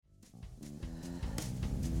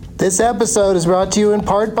This episode is brought to you in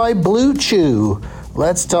part by Blue Chew.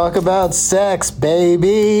 Let's talk about sex,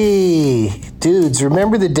 baby. Dudes,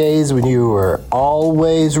 remember the days when you were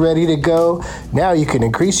always ready to go? Now you can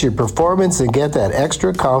increase your performance and get that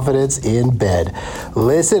extra confidence in bed.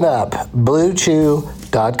 Listen up,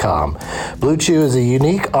 BlueChew.com. Blue Chew is a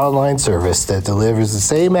unique online service that delivers the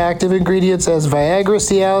same active ingredients as Viagra,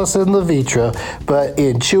 Cialis, and Levitra, but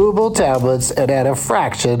in chewable tablets and at a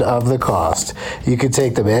fraction of the cost. You can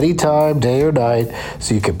take them anytime, day or night,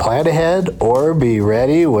 so you can plan ahead or be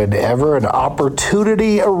ready whenever an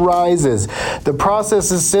opportunity arises. The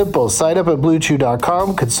process is simple. Sign up at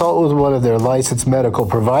BlueChew.com, consult with one of their licensed medical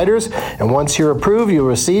providers, and once you're approved, you'll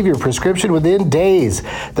receive your prescription within days.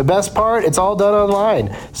 The best part, it's all done online,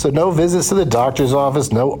 so no visits to the doctor's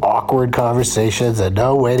office, no awkward conversations, and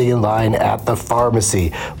no waiting in line at the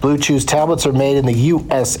pharmacy. Blue Chew's tablets are made in the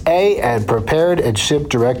USA and prepared and shipped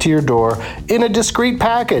direct to your door in a discreet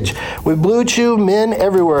package. With Blue Chew, men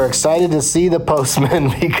everywhere are excited to see the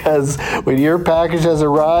postman because when your package has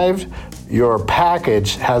arrived, your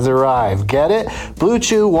package has arrived. Get it? Blue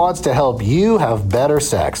Chew wants to help you have better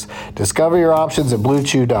sex. Discover your options at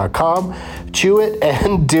BlueChew.com. Chew it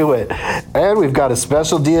and do it. And we've got a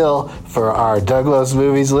special deal for our Douglas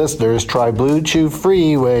Movies listeners. Try Blue Chew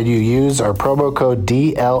free when you use our promo code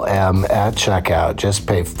DLM at checkout. Just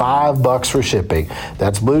pay $5 for shipping.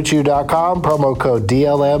 That's BlueChew.com, promo code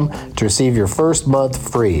DLM to receive your first month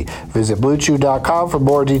free. Visit BlueChew.com for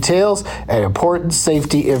more details and important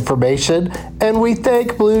safety information. And we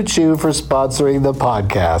thank Blue Chew for sponsoring the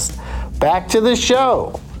podcast. Back to the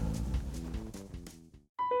show.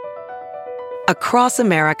 Across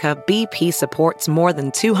America, BP supports more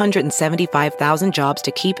than 275,000 jobs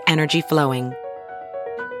to keep energy flowing.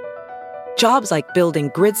 Jobs like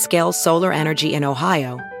building grid-scale solar energy in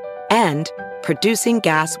Ohio and producing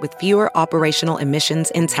gas with fewer operational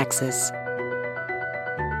emissions in Texas.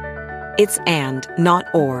 It's and, not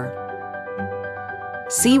or.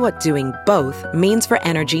 See what doing both means for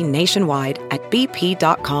energy nationwide at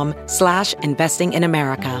bp.com/investing in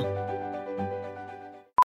America.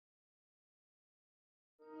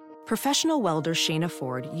 Professional welder Shayna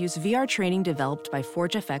Ford used VR training developed by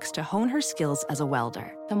ForgeFX to hone her skills as a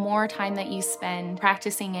welder. The more time that you spend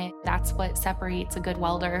practicing it, that's what separates a good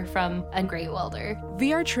welder from a great welder.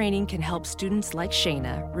 VR training can help students like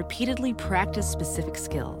Shayna repeatedly practice specific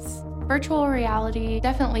skills. Virtual reality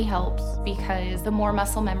definitely helps because the more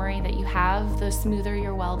muscle memory that you have, the smoother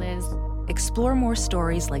your weld is. Explore more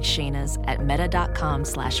stories like Shayna's at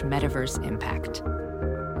meta.com/metaverseimpact.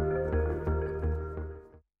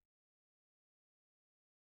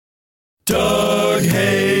 Doug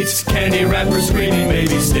hates candy wrappers, screaming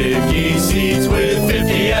baby sticky seeds with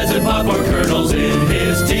 50 acid popcorn kernels in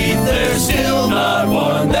his teeth. There's still not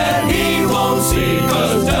one that he won't see,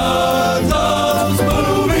 'cause Doug loves movies.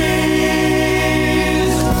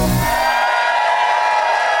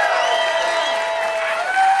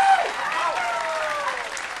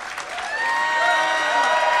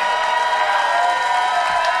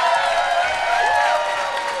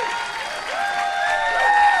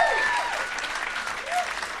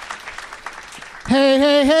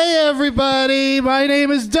 Hey, everybody. My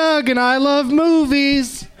name is Doug, and I love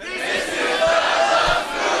movies.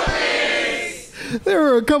 There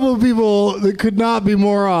were a couple of people that could not be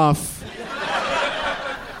more off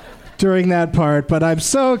during that part, but I'm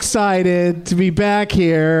so excited to be back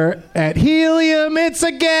here at Helium It's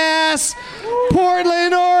a Gas,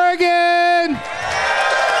 Portland, Oregon.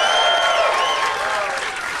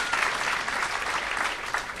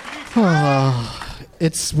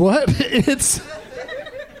 It's what?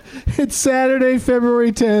 It's Saturday,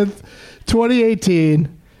 February 10th, 2018,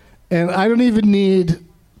 and I don't even need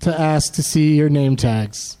to ask to see your name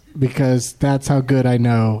tags because that's how good I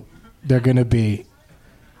know they're going to be.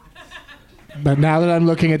 But now that I'm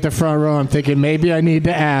looking at the front row, I'm thinking maybe I need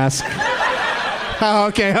to ask. Oh,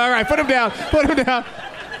 okay, all right, put them down.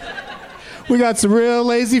 We got some real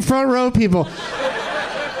lazy front row people.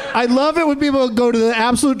 I love it when people go to the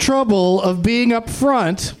absolute trouble of being up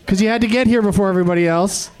front because you had to get here before everybody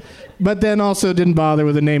else, but then also didn't bother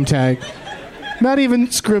with a name tag. Not even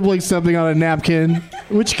scribbling something on a napkin,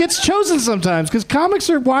 which gets chosen sometimes because comics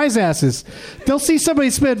are wise asses. They'll see somebody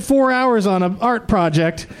spend 4 hours on an art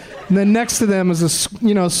project, and then next to them is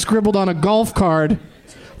scribbled on a golf card.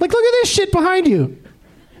 Like, look at this shit behind you.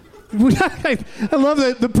 I love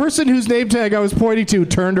that the person whose name tag I was pointing to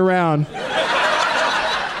turned around.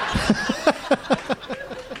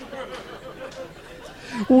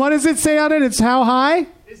 What does it say on it? It's how high?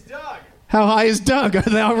 It's Doug. How high is Doug?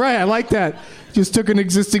 All right, I like that. Just took an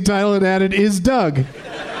existing title and added is Doug.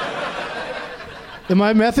 Am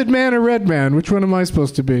I Method Man or Red Man? Which one am I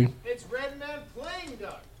supposed to be? It's Red Man playing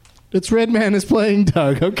Doug. It's Red Man is playing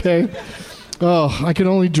Doug. Okay. Oh, I can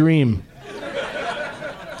only dream.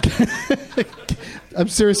 I'm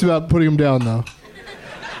serious about putting him down, though.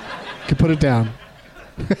 Can put it down.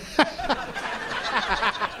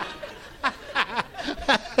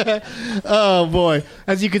 Oh, boy.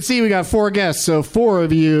 As you can see, we got 4 guests, so 4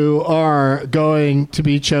 of you are going to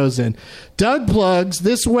be chosen. Doug plugs.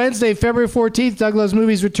 This Wednesday, February 14th, Doug Loves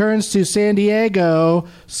Movies returns to San Diego,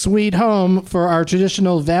 Sweet Home, for our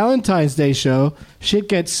traditional Valentine's Day show. Shit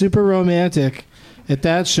gets super romantic at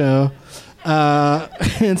that show.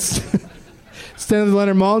 Instead of the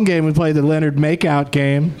Leonard Maltin game, we play the Leonard Makeout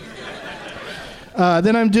game.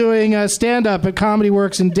 Then I'm doing stand-up at Comedy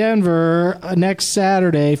Works in Denver next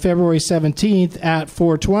Saturday, February 17th at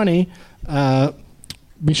 4:20.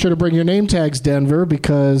 Be sure to bring your name tags, Denver,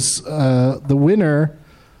 because the winner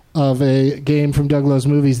of a game from Doug Loves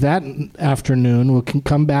Movies that afternoon will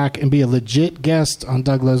come back and be a legit guest on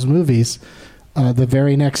Doug Loves Movies the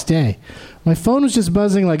very next day. My phone was just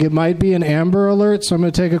buzzing like it might be an Amber Alert, so I'm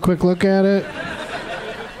going to take a quick look at it.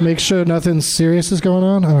 Make sure nothing serious is going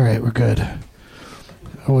on. All right, we're good.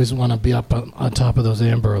 Always want to be up on top of those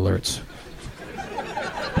Amber Alerts.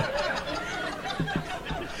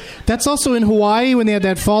 That's also in Hawaii when they had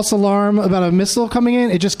that false alarm about a missile coming in.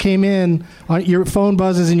 It just came in. Your phone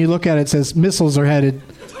buzzes and you look at it. It says, missiles are headed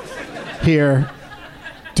here.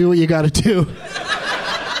 Do what you got to do.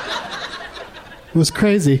 It was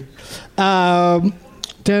crazy.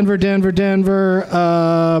 Denver.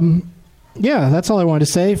 Yeah, that's all I wanted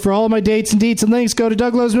to say. For all of my dates and deets and links, go to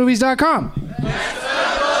DougLovesMovies.com.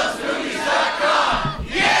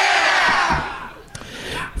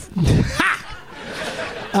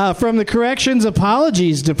 From the Corrections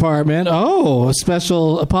Apologies Department, a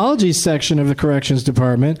special apologies section of the Corrections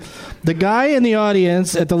Department, the guy in the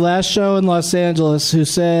audience at the last show in Los Angeles who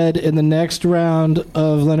said in the next round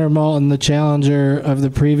of Leonard Maltin, the challenger of the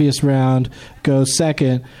previous round, goes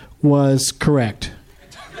second, was correct.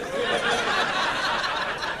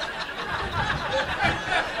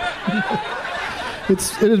 It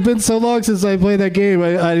had been so long since I played that game,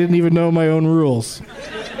 I didn't even know my own rules.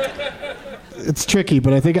 It's tricky,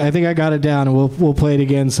 but I think I got it down, and we'll play it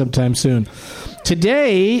again sometime soon.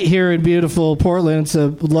 Today, here in beautiful Portland, it's a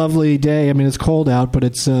lovely day. I mean, it's cold out, but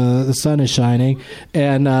it's the sun is shining,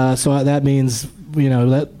 and so that means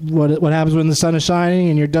that what happens when the sun is shining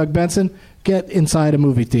and you're Doug Benson? Get inside a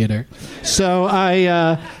movie theater. So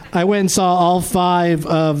I went and saw all 5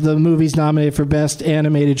 of the movies nominated for Best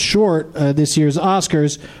Animated Short this year's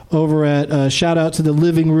Oscars over at shout out to the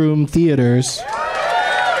Living Room Theaters.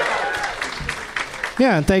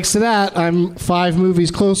 Yeah, and thanks to that, I'm 5 movies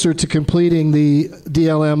closer to completing the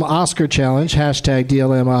DLM Oscar Challenge, hashtag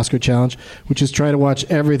DLM Oscar Challenge, which is try to watch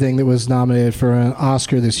everything that was nominated for an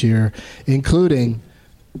Oscar this year, including,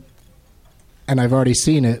 and I've already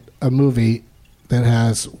seen it, a movie that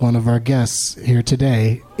has one of our guests here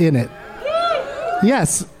today in it.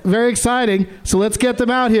 Yes, very exciting. So let's get them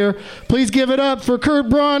out here. Please give it up for Kurt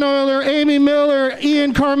Braunohler, Amy Miller,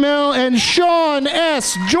 Ian Karmel, and Sean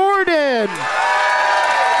S. Jordan.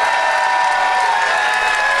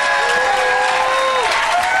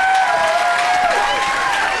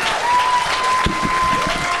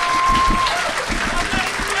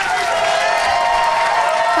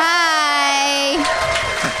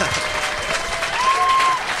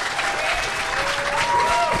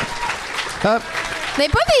 They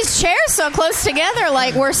put these chairs so close together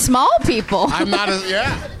like we're small people. I'm not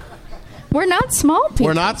We're not small people.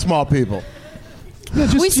 We're not small people. Yeah,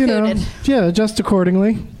 just, we scooted. Adjust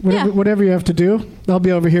accordingly. Whatever you have to do. I'll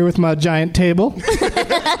be over here with my giant table.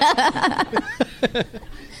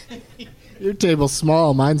 Your table's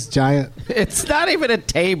small. Mine's giant. It's not even a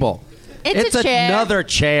table. It's a chair. Another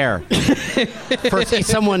chair. For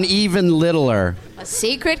someone even littler. A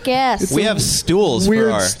secret guest. We have stools weird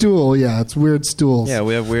for our... stool, yeah. It's weird stools. Yeah,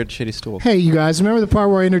 we have weird, shitty stools. Hey, you guys, remember the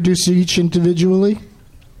part where I introduced you each individually?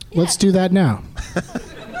 Yeah. Let's do that now.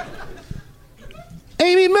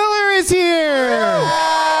 Amy Miller is here!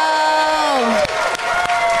 Hello.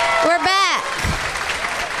 We're back.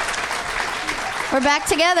 We're back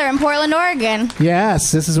together in Portland, Oregon.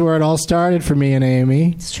 Yes, this is where it all started for me and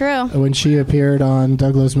Amy. It's true. When she appeared on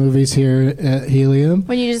Doug Loves Movies here at Helium.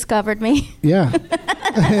 When you discovered me. Yeah.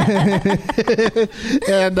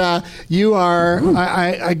 And you are,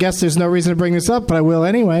 I guess there's no reason to bring this up, but I will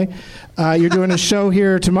anyway. You're doing a show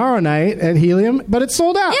here tomorrow night at Helium, but it's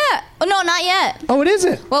sold out. Yeah. Oh, no, not yet. Oh, it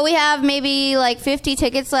isn't? Well, we have maybe like 50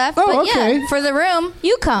 tickets left. Oh, but okay. Yeah, for the room,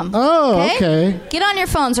 you come. Oh, okay. Get on your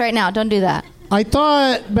phones right now. Don't do that. I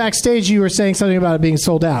thought backstage you were saying something about it being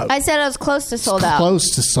sold out. I said I was close to sold out.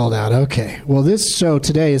 Close to sold out. Okay. Well, this show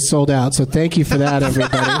today is sold out, so thank you for that,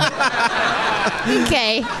 everybody.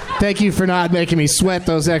 Okay. Thank you for not making me sweat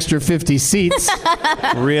those extra 50 seats.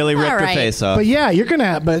 Really ripped her face off. But yeah, you're gonna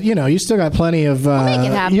have, but you still got plenty of. Make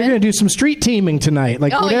it happen. You're gonna do some street teaming tonight.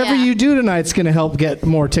 Like whatever you do tonight's gonna help get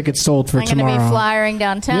more tickets sold for tomorrow. I'm gonna be flyering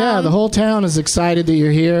downtown. Yeah, the whole town is excited that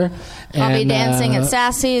you're here. I'll be dancing at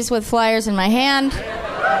Sassy's with flyers in my hand.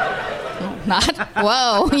 Not.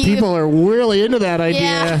 Whoa. People are really into that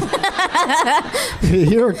idea. Yeah.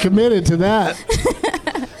 You're committed to that.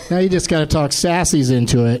 Now you just got to talk Sassy's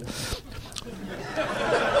into it.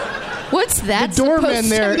 What's that? The doormen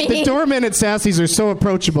there. The doormen at Sassy's are so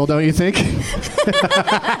approachable, don't you think? They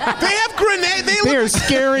have grenades. They are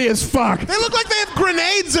scary as fuck. They look like they have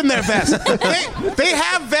grenades in their vests. They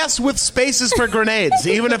have vests with spaces for grenades,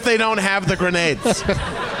 even if they don't have the grenades.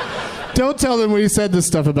 Don't tell them we said this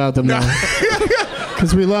stuff about them, though.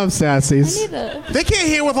 Because we love Sassy's. They can't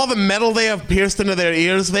hear with all the metal they have pierced into their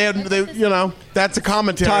ears. They that's a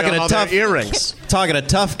commentary on all their earrings. Talking a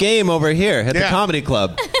tough game over here at the comedy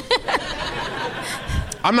club.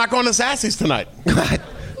 I'm not going to Sassy's tonight.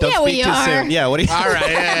 Don't speak too soon. Yeah, what are you? All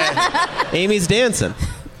right. Yeah. Amy's dancing.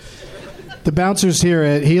 The bouncers here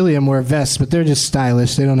at Helium wear vests, but they're just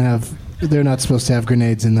stylish. They're not supposed to have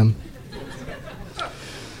grenades in them.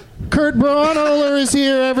 Kurt Braunohler is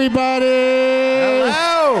here, everybody.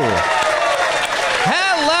 Hello.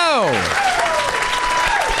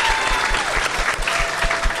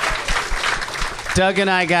 Doug and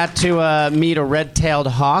I got to meet a red-tailed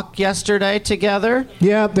hawk yesterday together.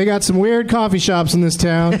 Yeah, they got some weird coffee shops in this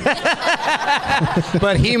town.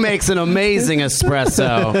 But he makes an amazing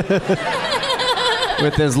espresso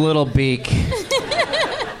with his little beak.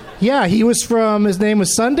 Yeah, his name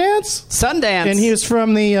was Sundance? Sundance. And he was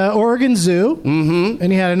from the Oregon Zoo. Mm-hmm.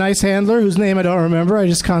 And he had a nice handler whose name I don't remember. I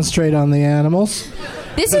just concentrate on the animals.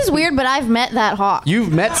 This is weird, but I've met that hawk.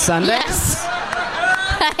 You've met Sundance? Yes.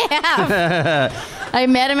 I have. I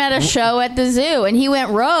met him at a show at the zoo, and he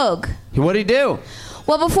went rogue. What'd he do?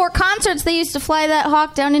 Well, before concerts, they used to fly that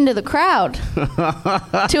hawk down into the crowd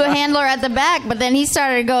to a handler at the back, but then he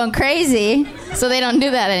started going crazy, so they don't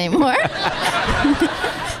do that anymore.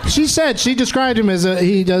 She described him as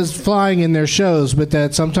he does flying in their shows, but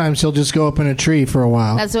that sometimes he'll just go up in a tree for a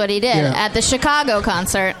while. That's what he did at the Chicago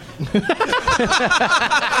concert.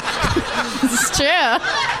 It's true.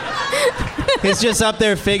 He's just up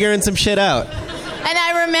there figuring some shit out. And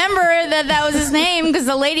I remember that was his name because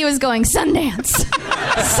the lady was going, Sundance.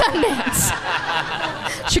 Sundance.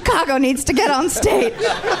 Chicago needs to get on stage.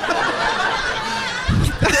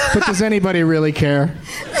 But does anybody really care?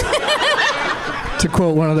 To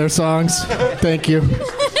quote one of their songs. Thank you.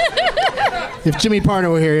 If Jimmy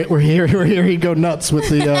Pardo were here, he'd go nuts with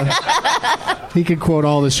the... he could quote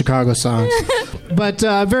all the Chicago songs. But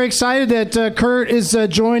very excited that Kurt is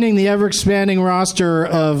joining the ever-expanding roster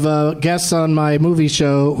of guests on my movie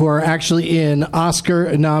show who are actually in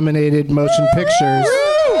Oscar-nominated motion pictures.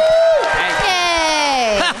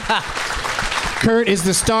 Yay! Kurt is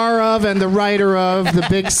the star of and the writer of The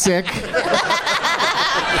Big Sick.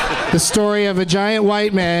 The story of a giant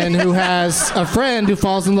white man who has a friend who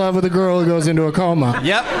falls in love with a girl who goes into a coma.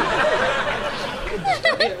 Yep.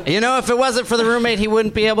 If it wasn't for the roommate, he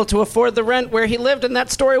wouldn't be able to afford the rent where he lived, and that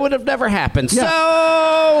story would have never happened. Yeah.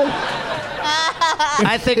 So,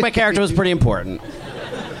 I think my character was pretty important.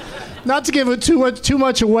 Not to give it too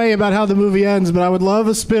much away about how the movie ends, but I would love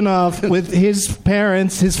a spin-off with his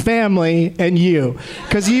parents, his family, and you.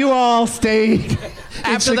 Because you all stayed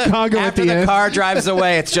in Chicago at the end. After the car drives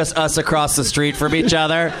away, it's just us across the street from each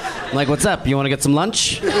other. Like, what's up? You want to get some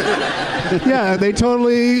lunch? Yeah, they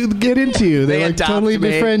totally get into you. They totally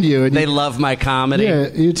befriend you. And they love my comedy. Yeah,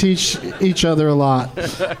 you teach each other a lot.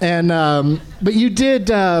 And but you did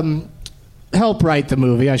help write the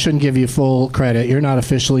movie. I shouldn't give you full credit. You're not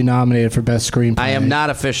officially nominated for Best Screenplay. I am not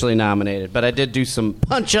officially nominated, but I did do some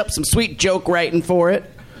punch-up, some sweet joke writing for it.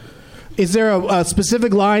 Is there a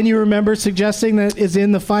specific line you remember suggesting that is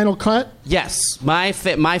in the final cut? Yes. My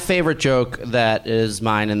favorite joke that is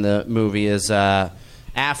mine in the movie is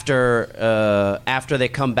after they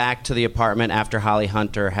come back to the apartment after Holly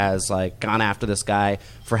Hunter has gone after this guy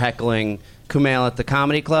for heckling Karmel at the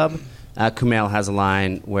comedy club. Karmel has a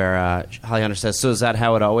line where Holly Hunter says, "So is that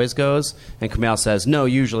how it always goes?" And Karmel says, "No,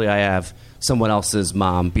 usually I have someone else's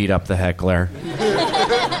mom beat up the heckler."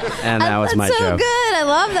 And that was my joke. That's so good. I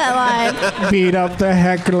love that line. Beat up the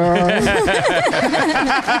heckler.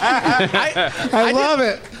 I love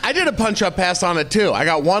it. I did a punch-up pass on it, too. I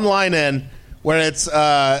got one line in where it's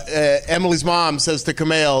Emily's mom says to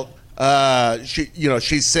Karmel,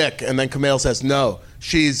 she's sick, and then Karmel says, no,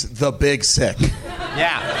 she's the big sick.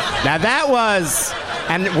 Yeah. Now that was,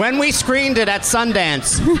 and when we screened it at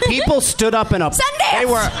Sundance, people stood up in a...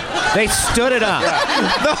 Sundance! They stood it up.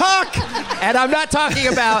 Yeah. The Hawk! And I'm not talking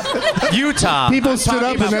about Utah. People stood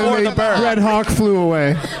up and then the Red Hawk flew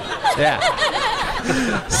away. Yeah.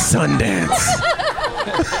 Sundance.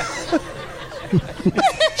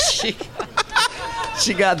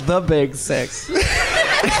 She got the big six. And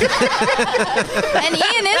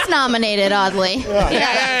Ian is nominated, oddly.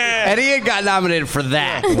 Yeah. And Ian got nominated for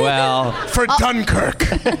that. Well, for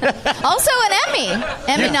Dunkirk. Also an Emmy.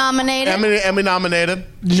 Emmy nominated. Emmy nominated.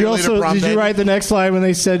 Did you write the next line when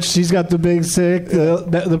they said she's got the big sick?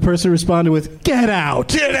 The person responded with, "Get out!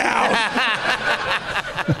 Get out!"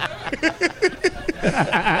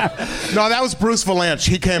 No, that was Bruce Valanche.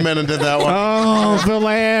 He came in and did that one. Oh,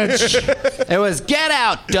 Valanche. It was, "Get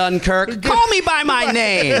out, Dunkirk. Call me by my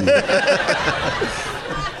name."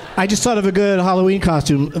 I just thought of a good Halloween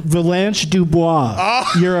costume. Valanche Dubois. Oh.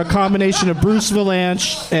 You're a combination of Bruce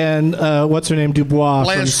Valanche and what's her name? Dubois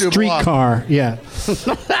from Streetcar. Yeah.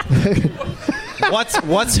 What's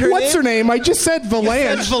her name? What's her name? I just said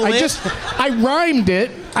Valanche. I rhymed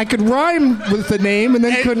it. I could rhyme with the name and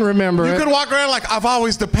then couldn't remember it. You could walk around like, I've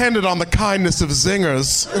always depended on the kindness of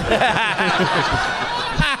zingers.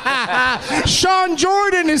 Sean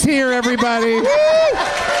Jordan is here, everybody.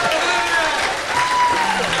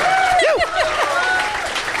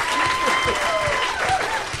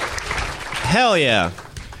 Hell yeah.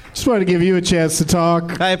 Just wanted to give you a chance to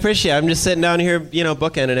talk. I appreciate it. I'm just sitting down here,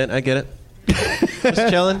 bookending it. I get it. Just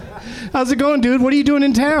chilling. How's it going, dude? What are you doing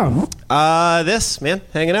in town?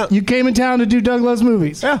 Hanging out. You came in town to do Doug Loves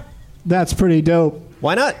Movies? Yeah. That's pretty dope.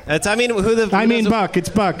 Why not? Buck. It's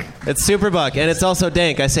Buck. It's super Buck, and it's also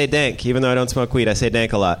dank. I say dank, even though I don't smoke weed. I say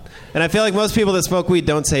dank a lot, and I feel like most people that smoke weed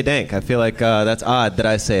don't say dank. I feel like that's odd that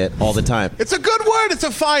I say it all the time. It's a good word. It's a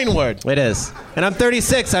fine word. It is, and I'm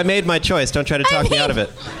 36. I made my choice. Don't try to talk me out of it.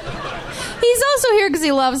 He's also here because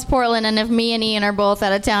he loves Portland, and if me and Ian are both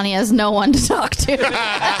out of town, he has no one to talk to.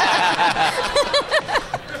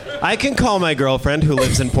 I can call my girlfriend who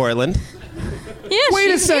lives in Portland. Yeah,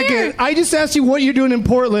 Wait a second. Here. I just asked you what you're doing in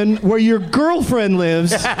Portland, where your girlfriend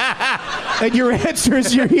lives, and your answer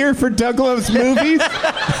is you're here for Doug Loves Movies?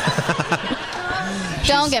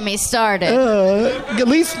 Don't get me started. At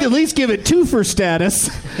least give it 2 for status.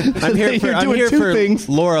 I'm here for things.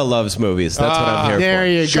 Laura Loves Movies. That's what I'm here for. There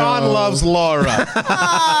you go. Sean loves Laura. It's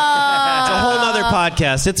a whole other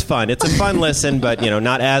podcast. It's fun. It's a fun listen, but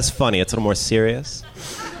not as funny. It's a little more serious.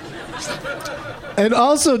 And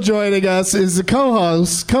also joining us is the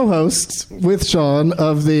co-host with Sean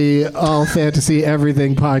of the All Fantasy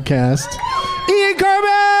Everything podcast, Ian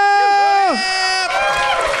Karmel!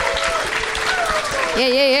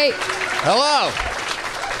 Yay. Hello.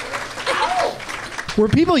 Were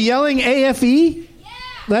people yelling AFE? Yeah.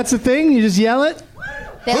 That's the thing? You just yell it?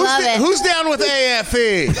 They love it. Who's down with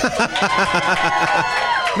AFE?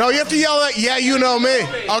 No, you have to yell that, yeah, you know me.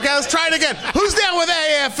 Okay, let's try it again. Who's down with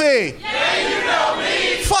AFE? Yeah, you know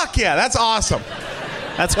me. Fuck yeah, that's awesome.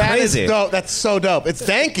 That's crazy. That's so dope. It's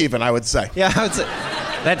dank even, I would say. Yeah, I would say.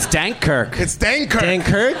 That's Dankirk. It's Dankirk.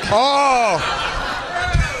 Dankirk? Oh.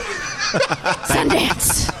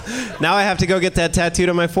 Sundance. Now I have to go get that tattooed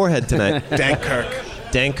on my forehead tonight.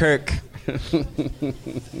 Dankirk.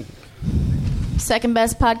 Second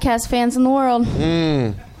best podcast fans in the world.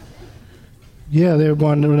 Yeah, they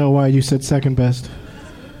wanted to know why you said second best.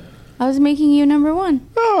 I was making you number 1.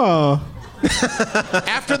 Oh.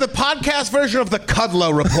 After the podcast version of the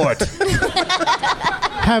Kudlow Report.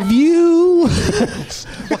 Have you...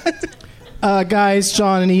 guys,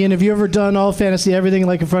 Sean and Ian, have you ever done All Fantasy Everything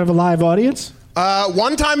like in front of a live audience?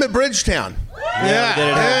 One time at Bridgetown.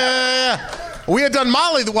 Yeah. We had done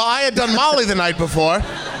Molly. Well, I had done Molly the night before.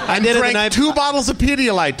 I drank 2 bottles of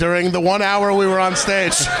Pedialyte during the 1 hour we were on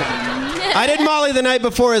stage. I did Molly the night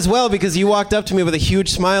before as well because you walked up to me with a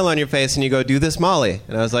huge smile on your face and you go, "Do this Molly."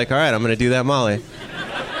 And I was like, all right, I'm going to do that Molly.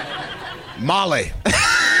 Molly.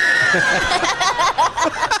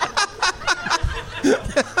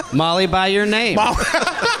 Molly by your name.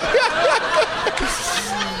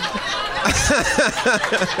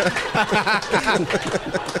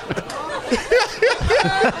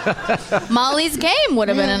 Molly's Game would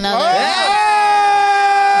have been another.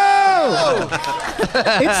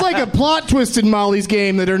 It's like a plot twist in Molly's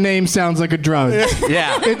Game that her name sounds like a drug.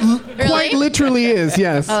 Yeah. It quite literally is,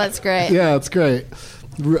 yes. Oh, that's great. Yeah, it's great.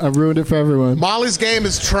 I've ruined it for everyone. Molly's Game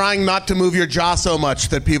is trying not to move your jaw so much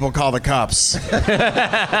that people call the cops.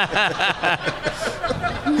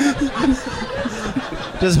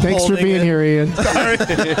 Thanks for being here, Ian. Sorry.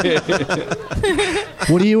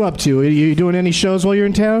 What are you up to? Are you doing any shows while you're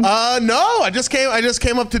in town? No. I just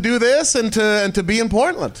came up to do this and to be in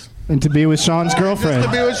Portland. And to be with Sean's girlfriend.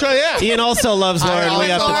 Just to be with Sean, yeah. Ian also loves Laura.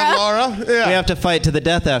 I also love Laura. Yeah. We have to fight to the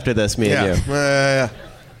death after this, me and you. Yeah.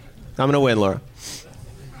 I'm going to win, Laura.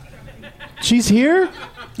 She's here?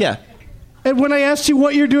 Yeah. And when I asked you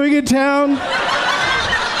what you're doing in town,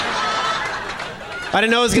 I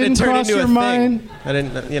didn't know it was going to turn into a mind? thing. I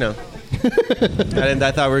didn't,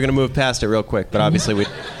 I thought we were going to move past it real quick, but obviously we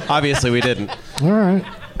didn't. All right.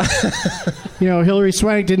 Hillary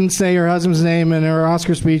Swank didn't say her husband's name in her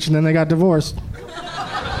Oscar speech, and then they got divorced.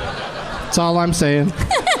 That's all I'm saying.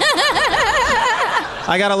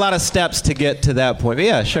 I got a lot of steps to get to that point. But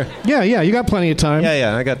yeah, sure. Yeah, you got plenty of time.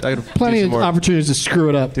 Yeah, I got plenty of opportunities to screw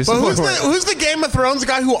it up. But who's the Game of Thrones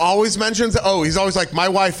guy who always mentions? Oh, he's always like, my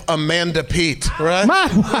wife Amanda Peet, right? My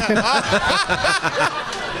wife.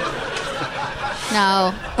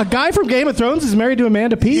 No. A guy from Game of Thrones is married to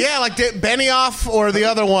Amanda Peet? Yeah, like Benioff or the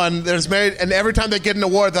other one. There's married, and every time they get an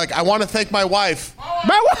award, they're like, I want to thank my wife.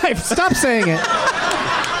 My wife. Stop saying it.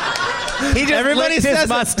 He just licked his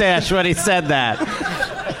mustache when he said that.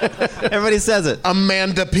 Everybody says it.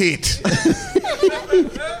 Amanda Peet.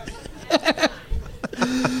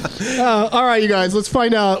 All right, you guys, let's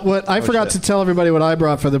find out what I forgot to tell everybody what I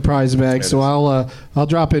brought for the prize bag. So I'll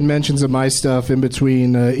drop in mentions of my stuff in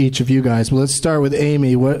between each of you guys. Well, let's start with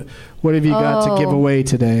Amy. What have you got to give away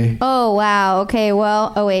today? Oh, wow. Okay,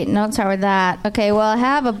 well, don't start with that. Okay, well, I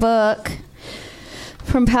have a book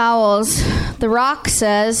from Powell's. The Rock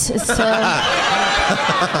says it's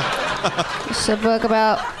a book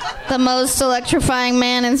about the most electrifying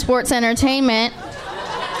man in sports entertainment.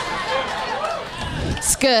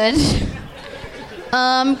 It's good.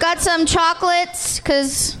 Got some chocolates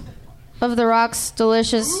because of The Rock's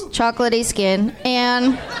delicious chocolatey skin.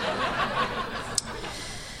 And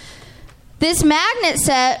this magnet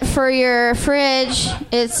set for your fridge,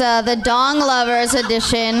 it's the Dong Lovers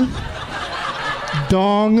edition.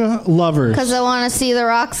 Dong Lovers. Because I want to see The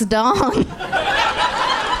Rock's dong.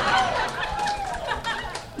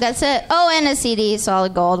 That's it. Oh, and a CD,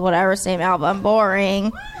 Solid Gold, whatever, same album.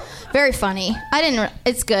 Boring. Very funny.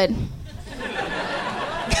 It's good.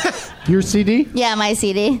 Your CD? Yeah, my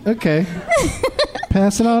CD. Okay.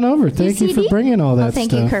 Pass it on over. Thank you for bringing all that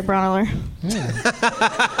thank stuff. you, Kurt Braunohler. Yeah.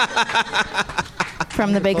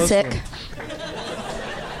 From the Big Sick.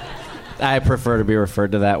 I prefer to be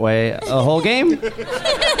referred to that way a whole game.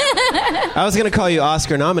 I was going to call you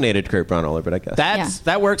Oscar-nominated Kurt Braunohler, but I guess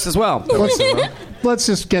that works as well. Let's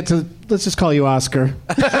just call you Oscar.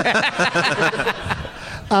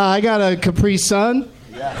 I got a Capri Sun.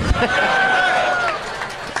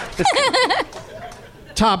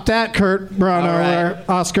 Top that, Kurt Braunohler. Right.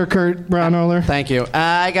 Oscar Kurt Braunohler. Thank you.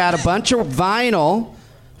 I got a bunch of vinyl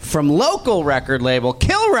from local record label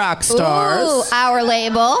Kill Rock Stars. Ooh, our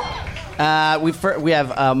label. We have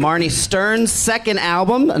Marnie Stern's second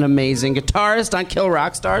album, an amazing guitarist on Kill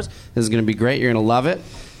Rock Stars. This is going to be great. You're going to love it.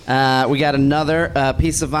 We got another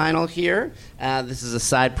piece of vinyl here. This is a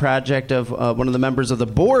side project of one of the members of the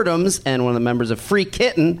Boredoms and one of the members of Free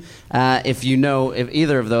Kitten. If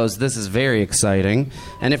either of those, this is very exciting.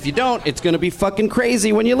 And if you don't, it's going to be fucking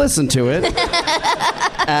crazy when you listen to it.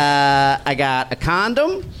 I got a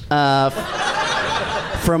condom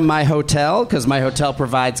from my hotel, because my hotel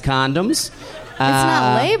provides condoms. It's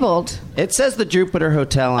not labeled. It says the Jupiter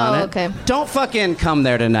Hotel on it. Okay. Don't fucking come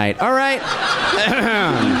there tonight, all right?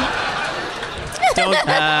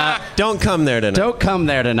 Don't come there tonight. Don't come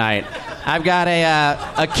there tonight. I've got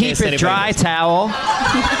a Keep It Dry towel.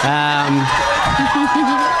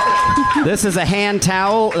 This is a hand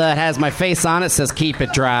towel that has my face on it. It says Keep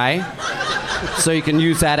It Dry. So you can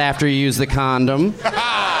use that after you use the condom.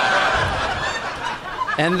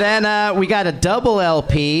 And then we got a double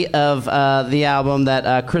LP of the album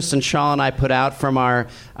that Kristen Shaw and I put out from our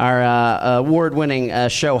award-winning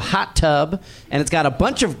show Hot Tub, and it's got a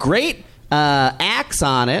bunch of great acts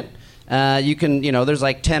on it. You can, there's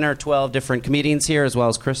like 10 or 12 different comedians here, as well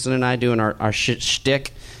as Kristen and I doing our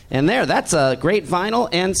shtick. And that's a great vinyl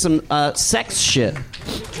and some sex shit.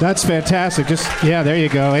 That's fantastic. There you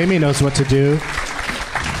go. Amy knows what to do.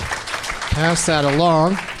 Pass that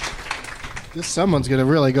along. Someone's going to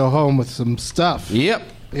really go home with some stuff. Yep.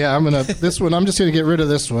 Yeah, I'm just going to get rid of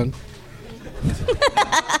this one.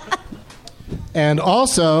 And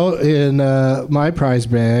also in my prize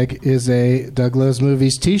bag is a Doug Loves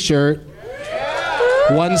Movies t-shirt.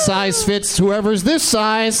 Yeah. One size fits whoever's this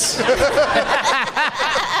size.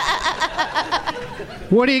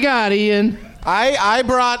 What do you got, Ian? I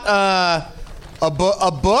brought A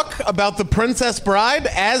book about the Princess Bride,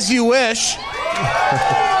 As You Wish.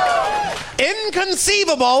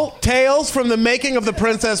 Inconceivable Tales from the Making of the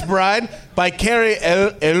Princess Bride by Carrie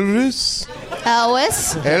Elwes.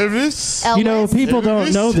 You know, people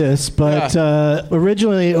don't know this, but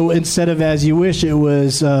originally, instead of As You Wish, it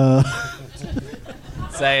was...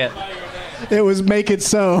 Say it. It was Make It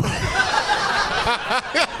So.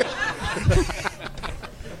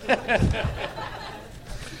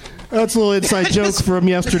 That's a little inside joke from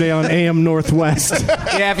yesterday on AM Northwest.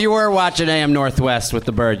 Yeah, if you were watching AM Northwest with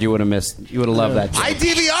the bird, you would have loved that joke. I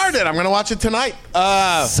DVR'd it. I'm going to watch it tonight.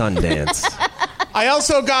 Sundance. I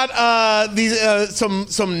also got these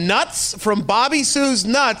some nuts from Bobby Sue's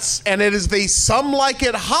Nuts, and it is the Some Like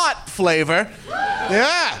It Hot flavor.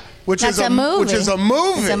 Yeah, which is a movie. It's a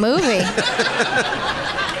movie.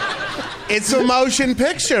 It's a motion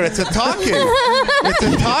picture. It's a talking.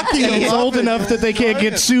 And it's old enough that they can't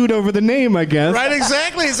get sued over the name, I guess. Right,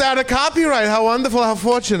 exactly. It's out of copyright. How wonderful. How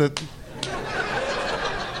fortunate.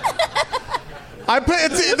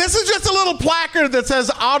 This is just a little placard that says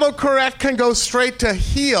autocorrect can go straight to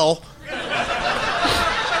heel.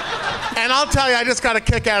 And I'll tell you, I just got a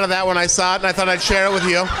kick out of that when I saw it, and I thought I'd share it with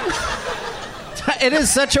you. It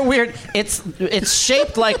is such a weird... It's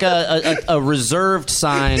shaped like a reserved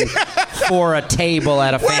sign for a table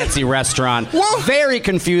at a fancy restaurant. Very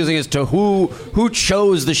confusing as to who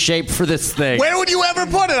chose the shape for this thing. Where would you ever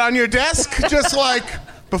put it? On your desk? Just like,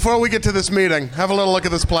 before we get to this meeting, have a little look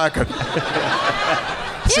at this placard.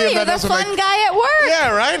 Yeah, you're the fun guy at work.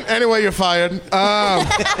 Yeah, right? Anyway, you're fired.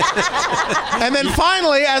 And then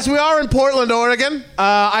finally, as we are in Portland, Oregon,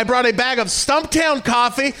 I brought a bag of Stumptown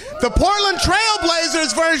coffee, the Portland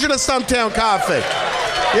Trailblazers version of Stumptown coffee.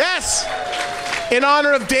 Yes. In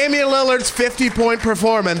honor of Damian Lillard's 50-point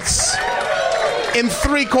performance in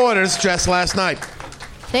 3 quarters just last night.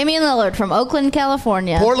 Damian Lillard from Oakland,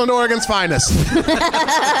 California. Portland, Oregon's finest.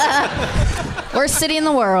 Worst city in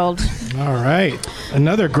the world. All right.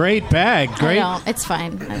 Another great bag. Great. It's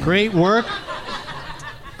fine. Great work.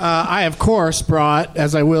 I, of course, brought,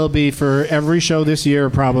 as I will be for every show this year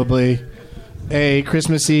probably, a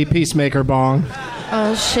Christmassy Peacemaker bong.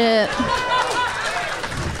 Oh, shit.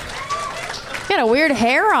 Got a weird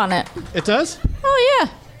hair on it. It does? Oh, yeah.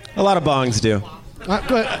 A lot of bongs do. But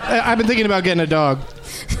I've been thinking about getting a dog.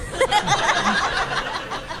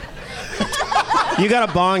 You got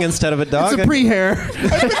a bong instead of a dog? It's a pre-hair. I've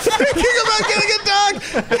been thinking about getting a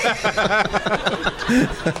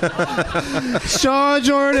dog. Sean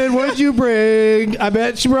Jordan, what'd you bring? I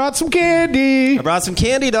bet she brought some candy. I brought some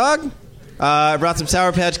candy, dog. I brought some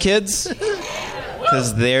Sour Patch Kids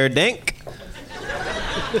because they're dank.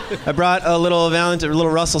 I brought a little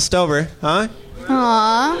Russell Stover, huh?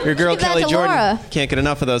 Aww. Your girl Give that Kelly to Jordan Laura. can't get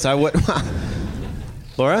enough of those. I would.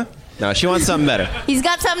 Laura? No, she wants something better. He's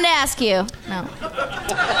got something to ask you. No.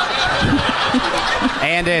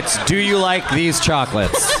 And it's, do you like these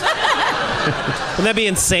chocolates? Wouldn't that be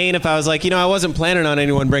insane if I was like, I wasn't planning on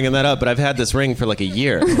anyone bringing that up, but I've had this ring for like a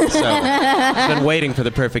year. So I've been waiting for the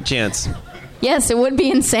perfect chance. Yes, it would be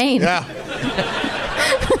insane. Yeah.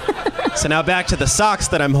 So now back to the socks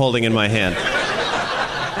that I'm holding in my hand.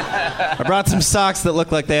 I brought some socks that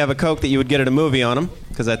look like they have a Coke that you would get at a movie on them,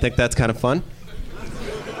 because I think that's kind of fun.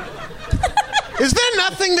 Is there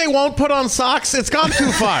nothing they won't put on socks? It's gone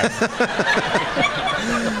too far.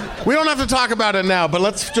 We don't have to talk about it now, but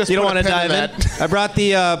let's just. You don't want to dive in? I brought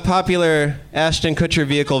the popular Ashton Kutcher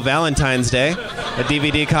vehicle Valentine's Day, a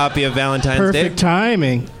DVD copy of Valentine's Day. Perfect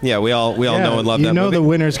timing. Yeah, we all know and love that movie. You know the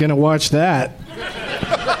winner's going to watch that.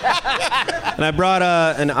 And I brought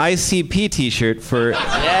an ICP T-shirt for.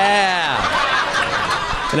 Yeah.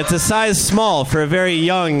 And it's a size small for a very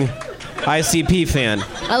young ICP fan.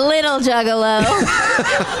 A little juggalo.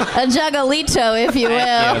 A juggalito, if you will.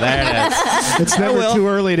 Yeah, there it is. It's never too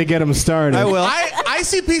early to get them started. I will.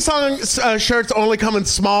 ICP shirts only come in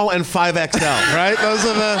small and 5XL, right? Those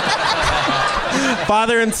are the...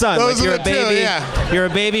 Father and son. Those like are you're the a baby. two, yeah. You're a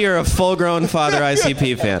baby or a full-grown father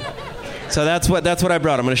ICP fan. So that's what I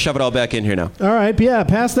brought. I'm going to shove it all back in here now. All right, yeah,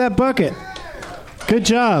 pass that bucket. Good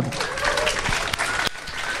job.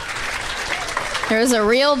 There's a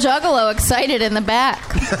real juggalo excited in the back.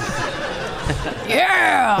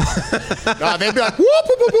 Yeah! They'd be like, whoop,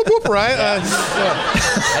 whoop, whoop, whoop, whoop, right?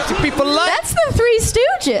 That's what people like. That's the Three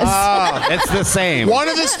Stooges. It's the same. One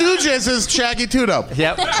of the Stooges is Shaggy Two-Dope.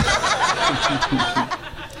 Yep.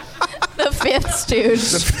 The fifth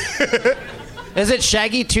Stooge. Is it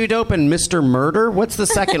Shaggy, Two Dope, and Mr. Murder? What's the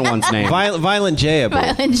second one's name? Violent J, I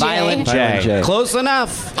believe. Violent J. Close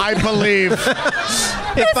enough. I believe.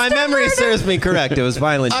 If my memory serves me correct, it was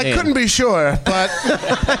Violent J. I couldn't be sure, but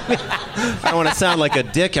I don't want to sound like a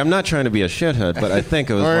dick. I'm not trying to be a shithead, but I think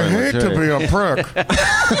it was I Violent hate J. to be a prick.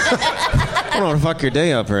 I don't want to fuck your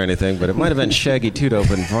day up or anything, but it might have been Shaggy, Two Dope,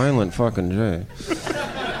 and Violent fucking J.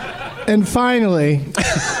 And finally,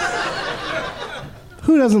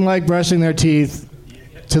 who doesn't like brushing their teeth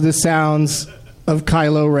to the sounds of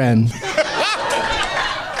Kylo Ren?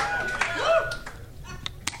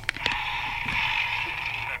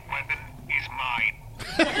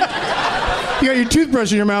 You got your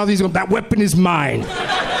toothbrush in your mouth, he's going, that weapon is mine.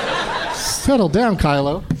 Settle down,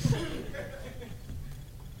 Kylo.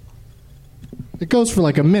 It goes for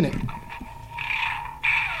like a minute.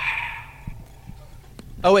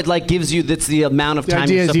 Oh, it like gives you, that's the amount of The time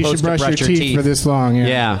idea you're is you supposed should to brush brush your teeth for this long. Yeah.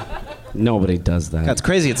 Yeah. Nobody does that. That's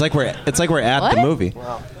crazy. It's like we're at What? the movie.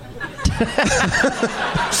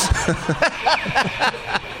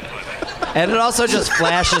 And it also just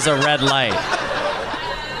flashes a red light.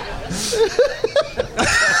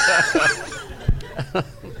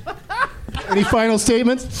 Any final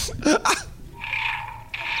statements?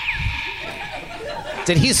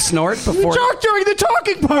 Did he snort before? Talk during the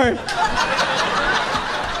talking part.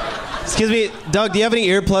 Excuse me, Doug, do you have any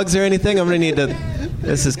earplugs or anything? I'm going to need to...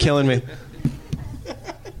 This is killing me.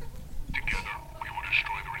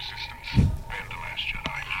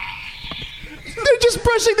 They're just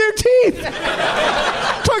brushing their teeth.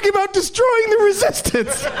 Talking about destroying the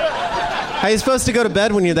resistance. How are you supposed to go to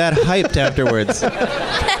bed when you're that hyped afterwards?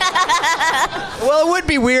 Well, it would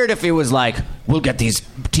be weird if it was like, we'll get these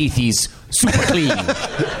teethies super clean.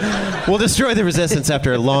 We'll destroy the resistance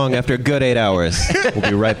after a good 8 hours. We'll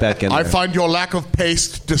be right back in there. I find your lack of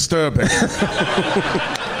paste disturbing.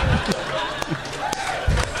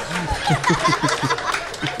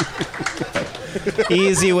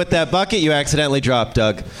 Easy with that bucket you accidentally dropped,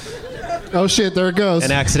 Doug. Oh shit, there it goes.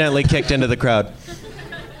 And accidentally kicked into the crowd.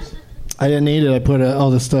 I didn't need it. I put all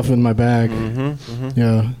this stuff in my bag.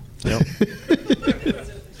 Yeah. Yep.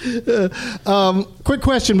 Quick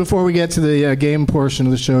question before we get to the game portion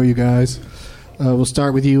of the show, you guys. We'll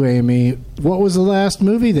start with you, Amy. What was the last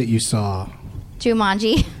movie that you saw?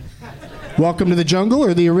 Jumanji. Welcome to the Jungle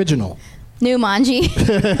or the original? New Manji.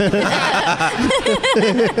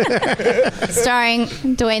 Starring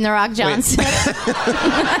Dwayne "The Rock" Johnson.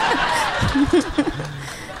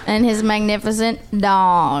 And his magnificent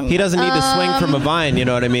dong. He doesn't need to swing from a vine, you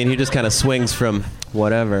know what I mean? He just kind of swings from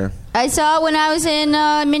whatever. I saw it when I was in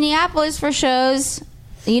Minneapolis for shows.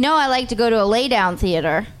 You know I like to go to a lay-down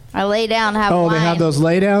theater. I lay down, have wine. They have those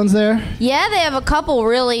laydowns there? Yeah, they have a couple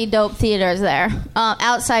really dope theaters there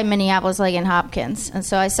outside Minneapolis, like in Hopkins. And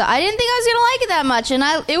so I didn't think I was going to like it that much, and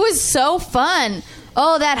it was so fun.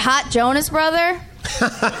 Oh, that hot Jonas brother.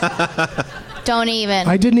 Don't even.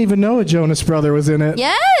 I didn't even know a Jonas brother was in it.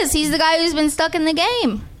 Yes, he's the guy who's been stuck in the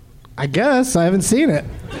game. I guess. I haven't seen it.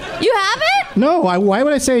 You haven't? No, why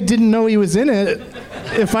would I say I didn't know he was in it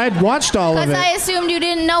if I had watched all of it? Because I assumed you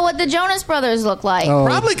didn't know what the Jonas brothers look like. Oh,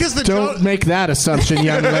 Probably because don't make that assumption,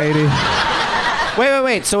 young lady.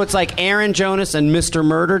 Wait. So it's like Aaron Jonas and Mr.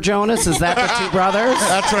 Murder Jonas? Is that the two brothers?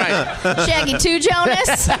 That's right. Shaggy 2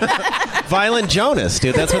 Jonas? Violent Jonas,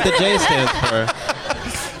 dude. That's what the J stands for.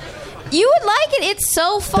 You would like it. It's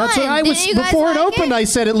so fun. That's what I was Didn't you guys before like it opened. I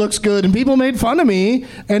said it looks good, and people made fun of me.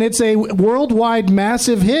 And it's a worldwide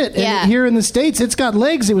massive hit. Yeah. And here in the States, it's got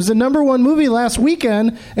legs. It was the #1 movie last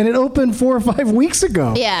weekend, and it opened 4 or 5 weeks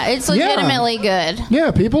ago. Yeah, it's legitimately good.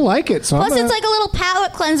 Yeah, people like it. So Plus, it's like a little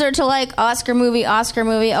palate cleanser to like Oscar movie.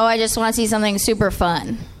 Oh, I just want to see something super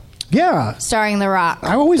fun. Yeah. Starring The Rock.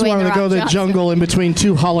 I always Dwayne wanted to go to the Johnson. jungle in between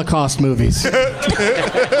 2 Holocaust movies.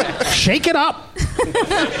 Shake it up.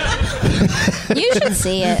 You should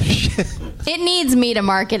see it. It needs me to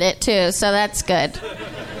market it too, so that's good.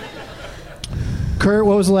 Kurt,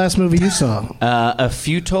 what was the last movie you saw? A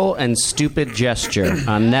Futile and Stupid Gesture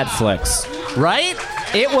on Netflix. Right?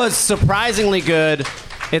 It was surprisingly good.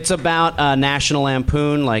 It's about National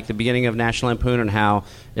Lampoon, like the beginning of National Lampoon, and how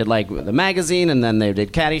it like the magazine, and then they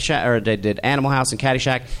did Caddyshack, or they did Animal House and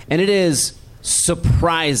Caddyshack, and it is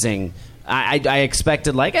surprising. I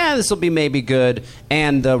expected like, this will be maybe good,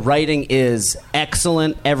 and the writing is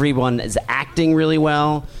excellent. Everyone is acting really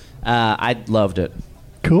well. I loved it.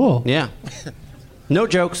 Cool. Yeah. No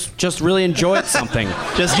jokes. Just really enjoyed something.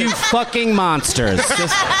 Just you fucking monsters.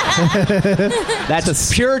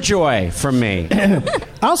 That's pure joy from me.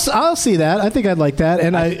 I'll see that. I think I'd like that.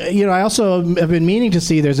 And I also have been meaning to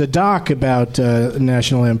see. There's a doc about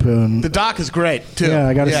National Lampoon. The doc is great too. Yeah,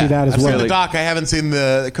 I got to see that as well. I've seen the doc. I haven't seen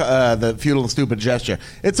the Futile and Stupid Gesture.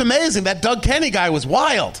 It's amazing. That Doug Kenny guy was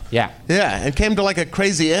wild. Yeah. Yeah, and came to like a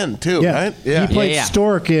crazy end too. Yeah. Right. Yeah. He played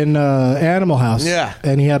Stork in Animal House. Yeah.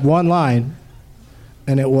 And he had one line,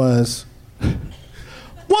 and it was,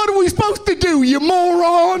 "What are we supposed to do, you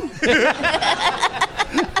moron?"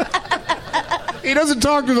 He doesn't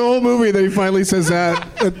talk to the whole movie. Then he finally says that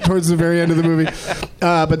towards the very end of the movie.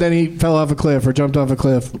 But then he fell off a cliff or jumped off a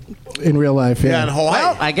cliff in real life. Yeah, in Hawaii.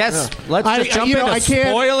 Well, I guess let's just jump into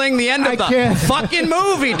spoiling the end of the fucking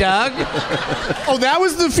movie, Doug. Oh, that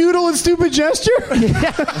was the Futile and Stupid Gesture?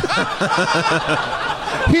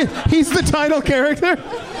 He's the title character?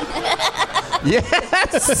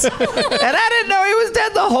 Yes. And I didn't know he was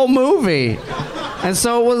dead the whole movie. And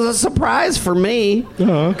so it was a surprise for me.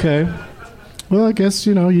 Oh, okay. Well, I guess,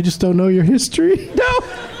 you just don't know your history. No.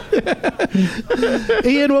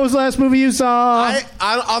 Ian, what was the last movie you saw?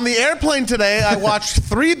 I on the airplane today, I watched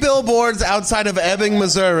 3 billboards outside of Ebbing,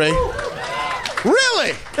 Missouri.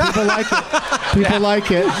 Really? People like it. People like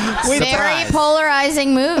it. Very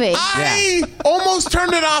polarizing movie. I almost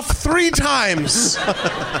turned it off 3 times.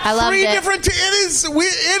 I loved it. 3 different.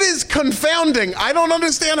 It is confounding. I don't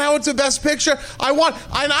understand how it's a Best Picture. I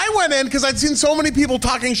went in because I'd seen so many people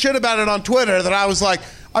talking shit about it on Twitter that I was like,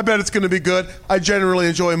 I bet it's going to be good. I generally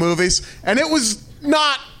enjoy movies, and it was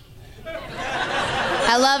not.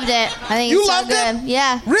 I loved it. I think You it's so loved good. it?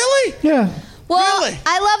 Yeah. Really? Yeah. Well, Really?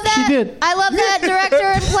 I love that. She did. I love that director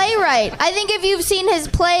and playwright. I think if you've seen his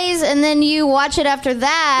plays and then you watch it after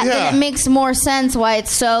that, Yeah. then it makes more sense why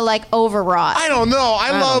it's so overwrought. I don't know.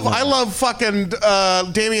 I love fucking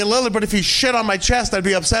Damian Lillard, but if he shit on my chest, I'd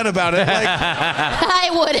be upset about it. Like, I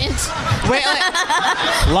wouldn't.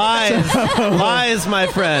 Lies, my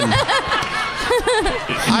friend.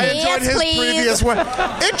 I enjoyed his please. previous work.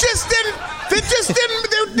 It just didn't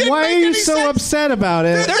Why make are you any so sense. upset about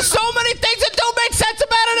it? There's so many things that don't make sense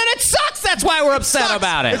about it, and it sucks. That's why we're upset Sucks.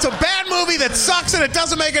 about it. It's a bad movie that sucks and it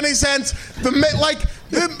doesn't make any sense.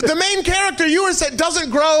 The main character you were saying doesn't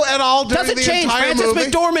grow at all during Doesn't the change. entire Francis movie.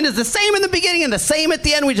 McDormand is the same in the beginning and the same at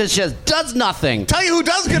the end. We just does nothing. Tell you who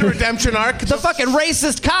does get a redemption arc. The fucking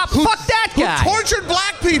racist cop. Fuck that guy. Who tortured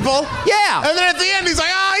black people. Yeah. And then at the end he's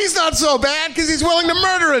like, he's not so bad because he's willing to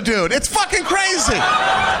murder a dude. It's fucking crazy.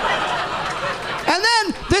 And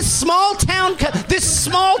then this small town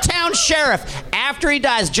sheriff, after he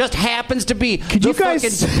dies, just happens to be the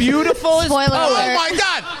fucking beautiful Spoiler poet. alert. Oh my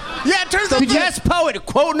God. Yeah, it turns out The best poet,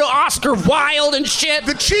 quoting Oscar Wilde and shit.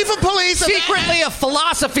 the chief of police Secretly a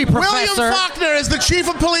philosophy professor. William Faulkner is the chief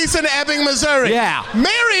of police in Ebbing, Missouri. Yeah.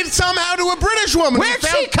 Married somehow to a British woman. Where'd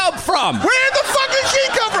she come from? Where the fuck did she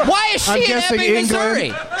come from? Why is I'm she in guessing Ebbing, England.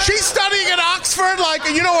 Missouri? She's studying at Oxford,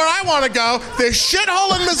 you know where I want to go? This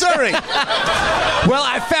shithole in Missouri. Well,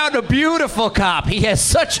 I found a beautiful cop. He has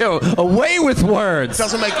such a way with words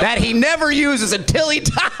that he never uses until he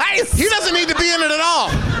dies. He doesn't need to be in it at all.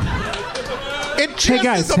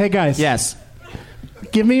 Hey guys. Yes.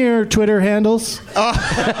 Give me your Twitter handles.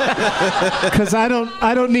 Because I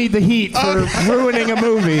don't need the heat for ruining a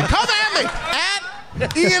movie. Come at me.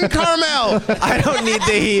 At Ian Karmel. I don't need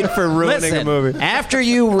the heat for ruining a movie. After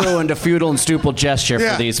you ruined a futile and stupid gesture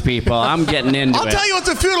Yeah. for these people, I'm getting into I'll it. tell you what's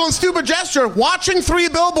a futile and stupid gesture. Watching 3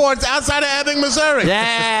 billboards outside of Ebbing, Missouri.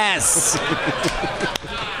 Yes.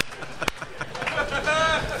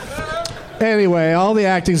 Anyway, all the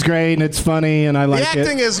acting's great and it's funny and I like The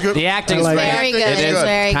acting it. is good. The acting's I like great. Very good. It is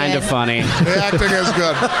Very kind good. of funny. The acting is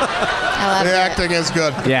good. I love The it. acting is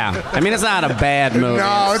good. Yeah. I mean, it's not a bad movie.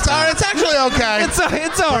 No, it's actually okay.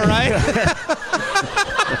 It's all right.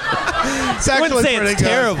 It's actually wouldn't say pretty it's good.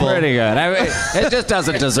 terrible. Pretty good. It just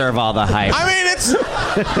doesn't deserve all the hype. I mean, it's...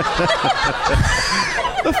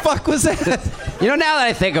 The fuck was that? Now that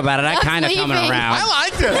I think about it, I I'm kind of coming leaving. around. I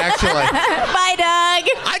liked it, actually. Bye, Doug.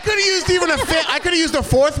 I could have used even a fifth. I could have used a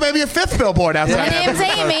 4th, maybe a 5th billboard outside. My name's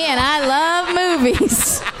Amy, and I love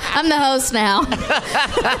movies. I'm the host now.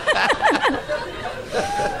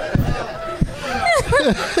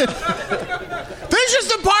 There's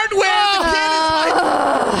just a part where the kid is like...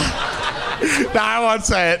 No, I won't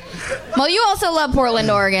say it. Well, you also love Portland,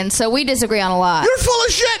 Oregon, so we disagree on a lot. You're full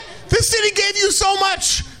of shit. This city gave you so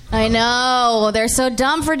much. I know. They're so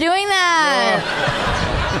dumb for doing that.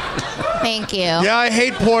 Thank you. Yeah, I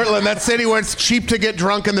hate Portland, that city where it's cheap to get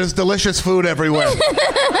drunk and there's delicious food everywhere.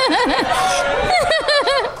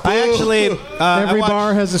 I actually Every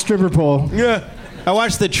bar has a stripper pole. Yeah. I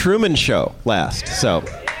watched the Truman Show last, so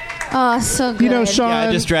Oh, so good. You know, Sean, Yeah,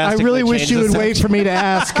 I just I drastically really wish changed you the would wait subject. for me to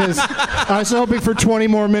ask, because I was hoping for 20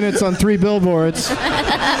 more minutes on 3 billboards.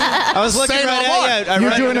 I was looking Say no right more. at you. I You're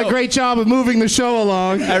read doing the a great job of moving the show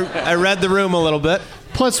along. I read the room a little bit.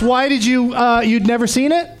 Plus, why did you, you'd never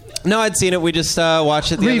seen it? No, I'd seen it. We just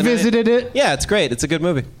watched it the Revisited other night. it? Yeah, it's great. It's a good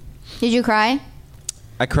movie. Did you cry?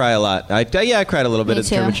 I cry a lot. I cried a little bit Me at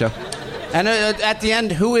the Truman too. Show. And at the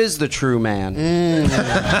end, who is the true man?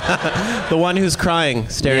 The one who's crying,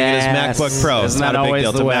 staring Yes. at his MacBook Pro. It's Isn't not that a big always deal.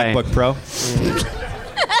 It's a the way? MacBook Pro.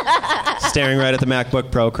 Staring right at the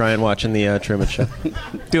MacBook Pro, crying, watching the Truman Show.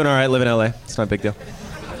 Doing all right, living in LA. It's not a big deal.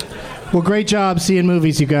 Well, great job seeing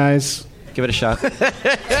movies, you guys. Give it a shot.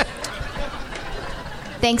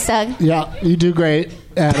 Thanks, Doug. Yeah, you do great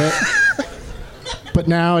at it. But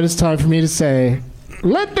now it is time for me to say,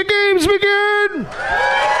 let the games begin!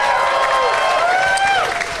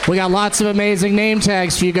 We got lots of amazing name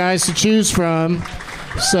tags for you guys to choose from.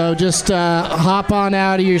 So just hop on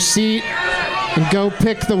out of your seat and go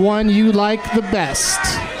pick the one you like the best.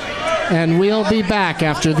 And we'll be back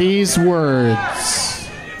after these words.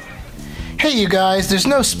 Hey, you guys, there's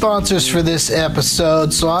no sponsors for this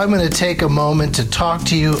episode, so I'm going to take a moment to talk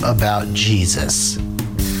to you about Jesus.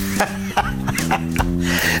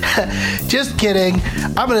 Just kidding.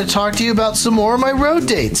 I'm going to talk to you about some more of my road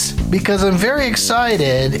dates because I'm very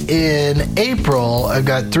excited. In April, I've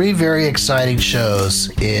got 3 very exciting shows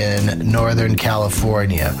in Northern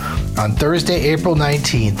California. On Thursday, April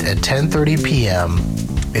 19th at 10:30 p.m.,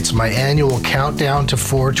 it's my annual Countdown to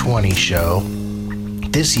 420 show.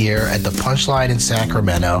 This year at the Punchline in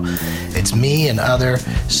Sacramento, it's me and other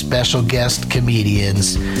special guest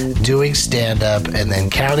comedians doing stand-up and then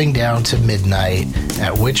counting down to midnight,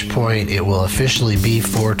 at which point it will officially be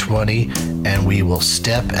 420 and we will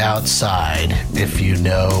step outside, if you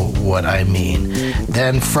know what I mean.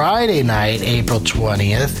 Then Friday night, April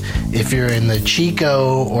 20th, if you're in the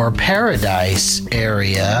Chico or Paradise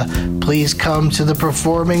area, please come to the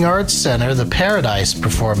Performing Arts Center, the Paradise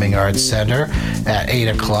Performing Arts Center, at 8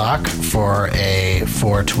 o'clock for a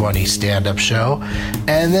 420 stand-up show.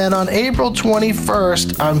 And then on April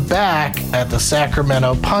 21st, I'm back at the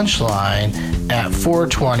Sacramento Punchline at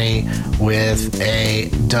 420 with a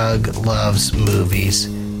Doug Loves Movies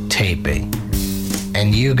taping.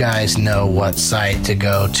 And you guys know what site to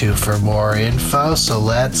go to for more info, so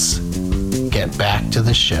let's get back to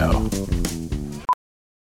the show.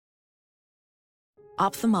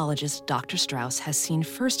 Ophthalmologist Dr. Strauss has seen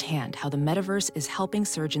firsthand how the metaverse is helping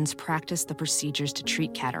surgeons practice the procedures to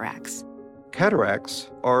treat cataracts. Cataracts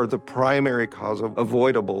are the primary cause of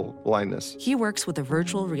avoidable blindness. He works with a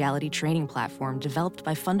virtual reality training platform developed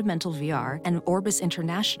by Fundamental VR and Orbis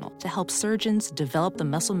International to help surgeons develop the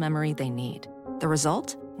muscle memory they need. The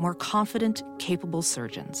result? More confident, capable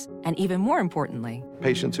surgeons. And even more importantly,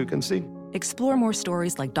 Patients who can see. explore more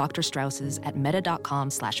stories like Dr. Strauss's at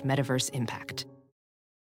meta.com/metaverseimpact.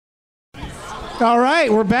 All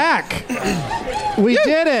right, we're back. We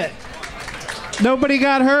did it. Nobody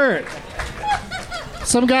got hurt.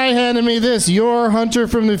 Some guy handed me this, Your Hunter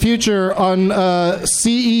from the Future on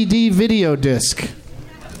CED video disc.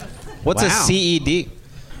 What's Wow. a CED?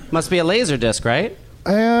 Must be a laser disc, right?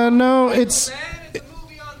 No, it's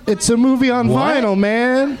a movie on What? vinyl,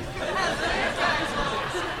 man.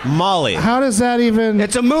 Molly. How does that even...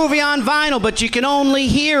 It's a movie on vinyl, but you can only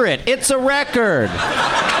hear it. It's a record.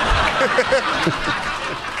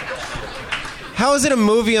 How is it a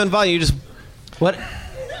movie on volume? You just What?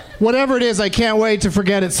 Whatever it is, I can't wait to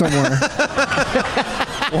forget it somewhere.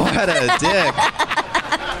 what a dick.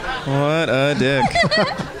 What a dick.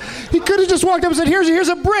 He could have just walked up and said, here's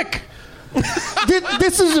a brick.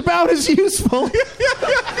 This is about as useful.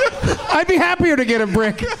 I'd be happier to get a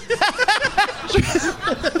brick.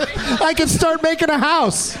 I could start making a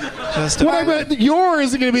house. Yours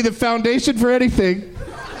isn't going to be the foundation for anything.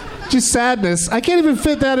 Just sadness. I can't even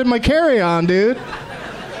fit that in my carry-on, dude.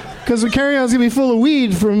 Because the carry-on's going to be full of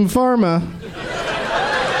weed from Pharma.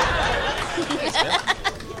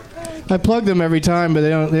 I plug them every time, but they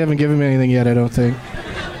haven't given me anything yet, I don't think.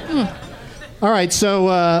 All right, so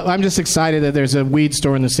I'm just excited that there's a weed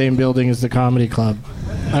store in the same building as the comedy club.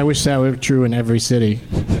 I wish that were true in every city.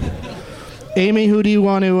 Amy, who do you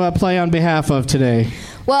want to play on behalf of today?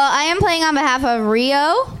 Well, I am playing on behalf of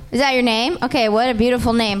Rio. Is that your name? Okay, what a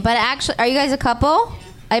beautiful name. But actually, are you guys a couple?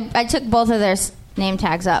 I took both of their name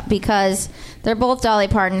tags up because they're both Dolly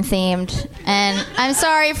Parton themed. And I'm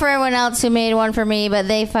sorry for everyone else who made one for me, but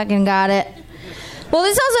they fucking got it. Well,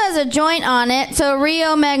 this also has a joint on it, so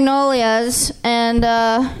Rio Magnolias, and,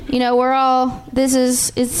 it's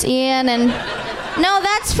Ian, and, no,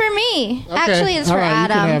 that's for me. Okay. Actually, it's for all right,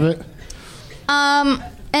 Adam. You can have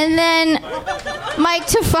it. And then Mike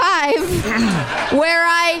to 5, where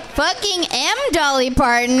I fucking am Dolly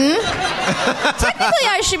Parton. Technically,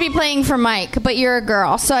 I should be playing for Mike, but you're a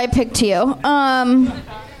girl, so I picked you.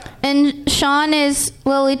 And Sean is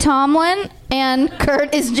Lily Tomlin, and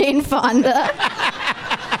Kurt is Jane Fonda.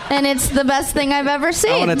 And it's the best thing I've ever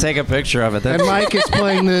seen. I want to take a picture of it. And Mike is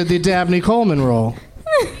playing the Dabney Coleman role.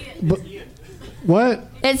 What?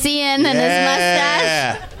 It's Ian and his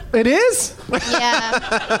mustache. It is?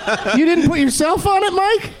 Yeah. You didn't put yourself on it,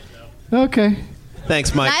 Mike? Okay.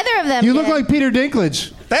 Thanks, Mike. Neither of them You did. look like Peter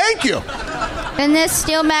Dinklage. Thank you. And this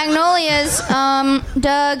Steel Magnolias,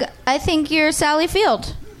 Doug, I think you're Sally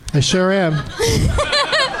Field. I sure am.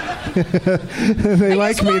 They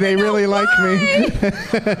like me. They really like me. Drink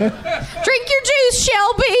your juice,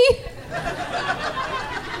 Shelby.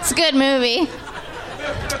 It's a good movie.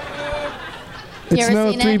 It's ever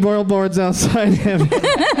no seen three it? billboards outside heaven.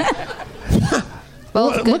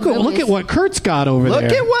 Both good Look movies. at what Kurt's got over there.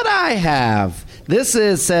 Look at what I have. This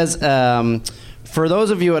says, for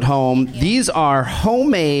those of you at home, these are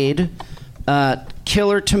homemade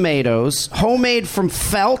killer tomatoes, homemade from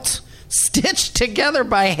felt, stitched together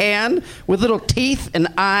by hand with little teeth and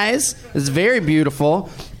eyes. It's very beautiful.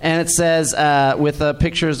 And it says, with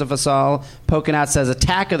pictures of us all poking out, says,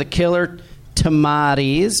 Attack of the Killer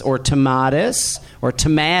Tomates or Tomatis or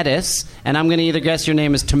Tomatis. And I'm going to either guess your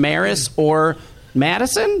name is Tamaris or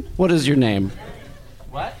Madison? What is your name?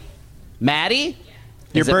 What? Maddie?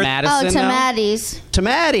 Your Is it birth- Madison? Oh, Tomatis.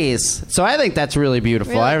 Tomatis. So I think that's really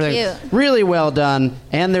beautiful. Really Everything cute. really well done.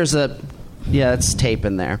 And there's it's tape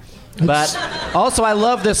in there. But also, I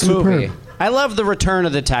love this movie. Superb. I love the return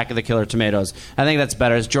of the Attack of the Killer Tomatoes. I think that's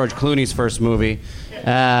better. It's George Clooney's first movie.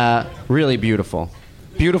 Really beautiful.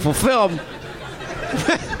 Beautiful film.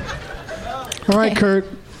 All right, Kurt.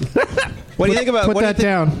 What do you think about? Put what do you that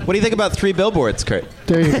down. What do you think about 3 billboards, Kurt?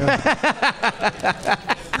 There you go.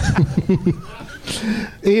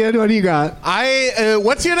 Ian, what do you got?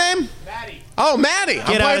 What's your name? Maddie. Oh, Maddie. I'm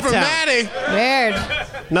Get out playing of for town. Maddie. Weird.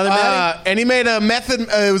 Another Maddie? And he made a method.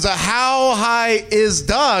 It was a How High Is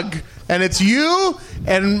Doug? And it's you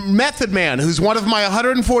and Method Man, who's one of my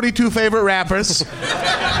 142 favorite rappers.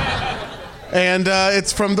 And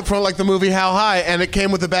it's from the movie How High, and it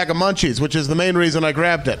came with a bag of munchies, which is the main reason I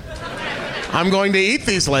grabbed it. I'm going to eat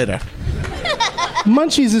these later.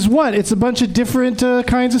 Munchies is what? It's a bunch of different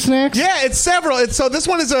kinds of snacks? Yeah, it's several. So this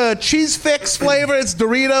one is a cheese fix flavor. It's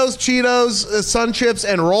Doritos, Cheetos, Sun Chips,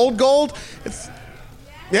 and Rolled Gold.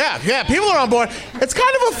 Yeah, people are on board. It's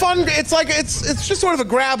kind of a fun. It's like it's just sort of a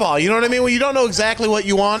grab all. You know what I mean? When you don't know exactly what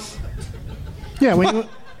you want. Yeah, we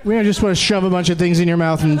just want to shove a bunch of things in your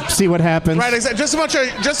mouth and see what happens. Right, exactly. Just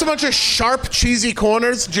a bunch of sharp, cheesy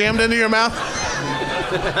corners jammed into your mouth.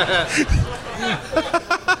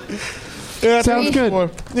 Yeah, Sounds good.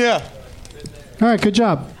 Yeah. All right, good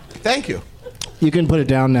job. Thank you. You can put it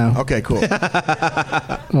down now. Okay, cool.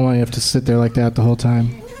 I don't want you to have to sit there like that the whole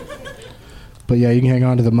time. But yeah, you can hang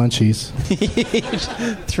on to the munchies.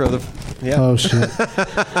 Throw the. Yeah. Oh, shit.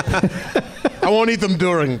 I won't eat them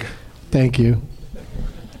during. Thank you.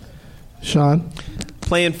 Sean?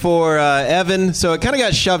 Playing for Evan, so it kind of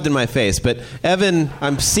got shoved in my face. But Evan,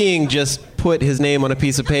 I'm seeing just put his name on a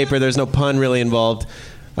piece of paper. There's no pun really involved.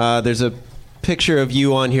 There's a picture of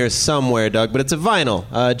you on here somewhere, Doug, but it's a vinyl.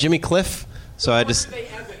 Jimmy Cliff. So I just.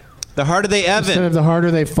 The harder they Evan. Instead of the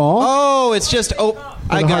harder they fall? Oh, it's just. Oh,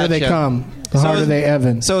 I the got harder they come. The harder they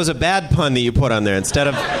Evan. So it was a bad pun that you put on there. Instead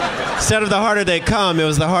of the harder they come, it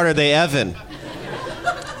was the harder they Evan.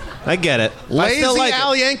 I get it. I still Lazy like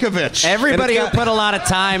Al it. Yankovic. Everybody who put a lot of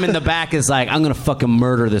time in the back is like, I'm going to fucking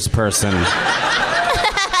murder this person.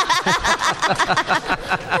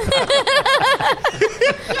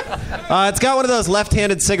 It's got one of those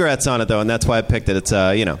left-handed cigarettes on it, though, and that's why I picked it. It's,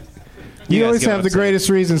 you know. You guys always get what have I'm the saying. greatest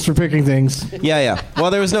reasons for picking things. Yeah.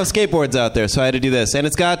 Well, there was no skateboards out there, so I had to do this. And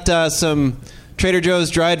it's got some Trader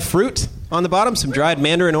Joe's dried fruit on the bottom, some dried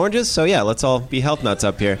mandarin oranges. So, yeah, let's all be health nuts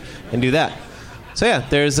up here and do that. So, yeah,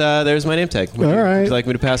 there's my name tag. Would you like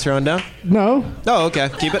me to pass her on down? No. Oh, okay.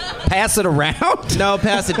 Keep it. Pass it around? No,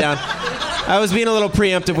 pass it down. I was being a little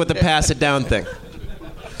preemptive with the pass it down thing.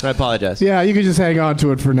 I apologize. Yeah, you can just hang on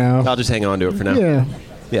to it for now. I'll just hang on to it for now. Yeah.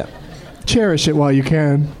 Yeah. Cherish it while you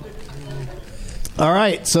can. All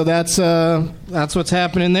right, so that's what's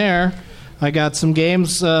happening there. I got some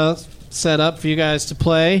games set up for you guys to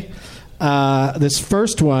play. This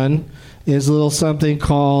first one is a little something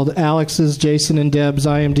called Alex's, Jason, and Deb's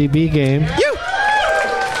IMDb game.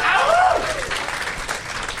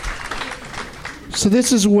 So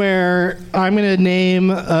this is where I'm going to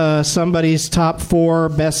name somebody's top 4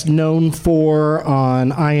 best known for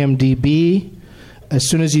on IMDb. As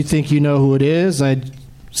soon as you think you know who it is, I'd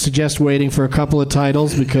suggest waiting for a couple of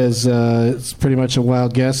titles because it's pretty much a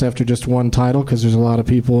wild guess after just one title because there's a lot of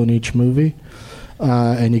people in each movie.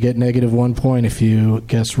 And you get -1 point if you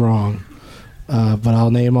guess wrong. But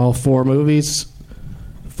I'll name all 4 movies.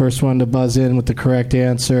 First one to buzz in with the correct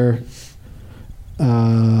answer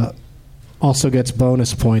also gets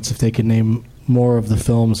bonus points if they can name more of the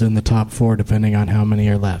films in the top 4, depending on how many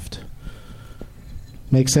are left.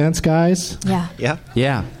 Make sense, guys? Yeah.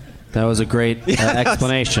 Yeah. That was a great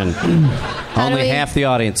explanation. Only half the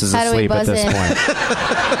audience is asleep at this point.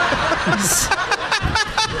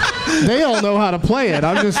 They all know how to play it.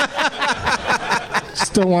 I'm just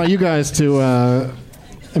don't want you guys to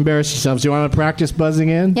embarrass yourselves. You want to practice buzzing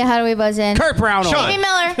in? Yeah, how do we buzz in? Kurt Braunohler. Amy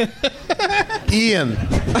Miller. Ian.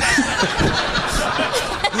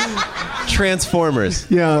 Transformers.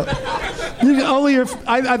 Yeah.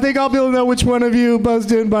 I think I'll be able to know which one of you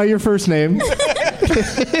buzzed in by your first name.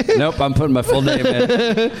 Nope, I'm putting my full name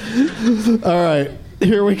in. All right,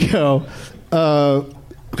 here we go.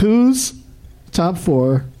 Who's top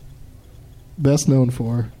 4 best known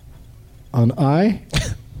for on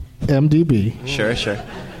IMDb? Sure.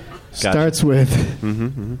 Starts with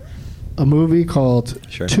a movie called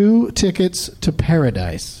 2 Tickets to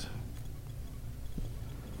Paradise.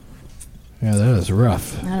 Yeah, that is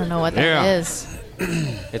rough. I don't know what that is.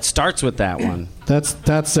 It starts with that one. That's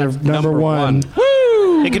their number one.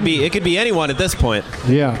 Woo! It could be anyone at this point.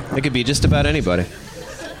 Yeah. It could be just about anybody.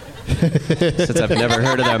 Since I've never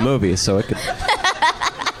heard of that movie, so it could.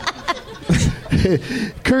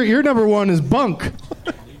 Kurt, your number 1 is Bunk.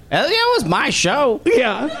 Hell yeah, it was my show.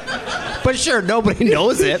 Yeah. But sure, nobody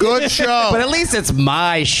knows it. Good show. But at least it's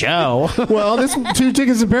my show. Well, this 2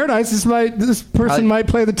 Tickets to Paradise, this person might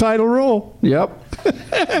play the title role. Yep.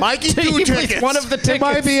 Mikey, 2 tickets. One of the tickets. It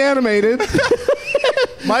might be animated.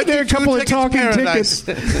 Mikey, there are a couple of talking tickets.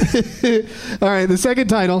 All right, the second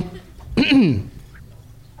title.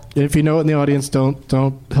 If you know it in the audience, don't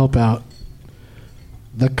help out.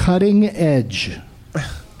 The Cutting Edge.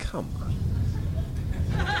 Come on.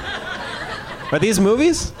 Are these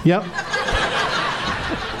movies? Yep.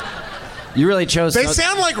 You really chose. They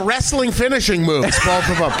sound like wrestling finishing moves, both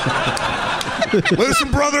of them.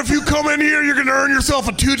 Listen, brother, if you come in here, you're going to earn yourself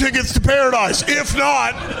 2 tickets to paradise. If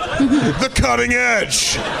not, the Cutting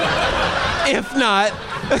Edge. If not.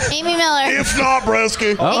 Amy Miller. If not,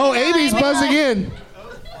 Bresky. Oh, Amy's buzzing in.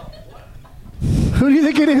 Who do you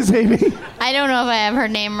think it is, Amy? I don't know if I have her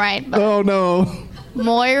name right. But Oh, no.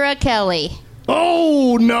 Moira Kelly.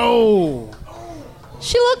 Oh, no.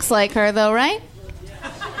 She looks like her, though, right?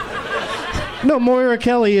 No, Moira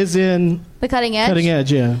Kelly is in The Cutting Edge? Cutting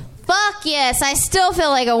Edge, yeah. Fuck yes, I still feel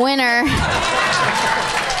like a winner.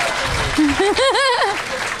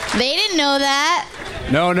 They didn't know that.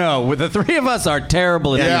 No. With the 3 of us are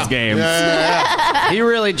terrible at these games. Yeah. He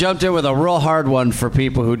really jumped in with a real hard one for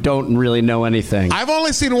people who don't really know anything. I've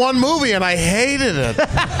only seen 1 movie, and I hated it.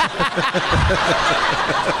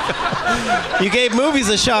 You gave movies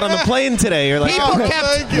a shot on the plane today. You're like, People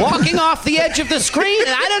kept walking off the edge of the screen,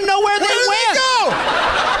 and I didn't know where they went. Go?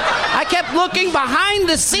 I kept looking behind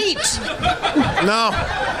the seat. No.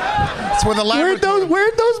 It's where the Where'd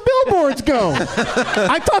those billboards go?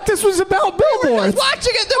 I thought this was about billboards.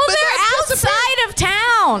 Watching it. Well, they're outside of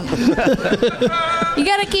town. You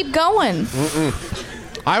gotta keep going.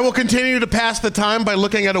 I will continue to pass the time by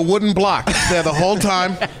looking at a wooden block there the whole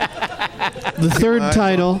time. The third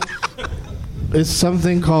title is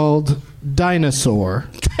something called Dinosaur.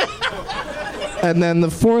 And then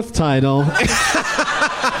the fourth title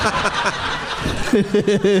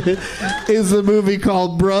is a movie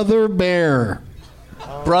called Brother Bear.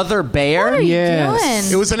 Brother Bear? What are you Yes.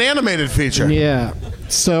 doing? It was an animated feature. Yeah.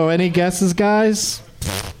 So any guesses, guys?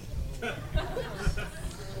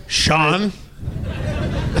 Sean?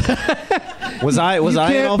 was I in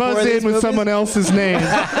Can't all 4 buzz of these in with movies? someone else's name.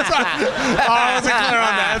 I wasn't clear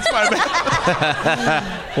on that. That's my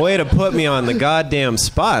bad. Way to put me on the goddamn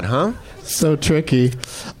spot, huh? So tricky.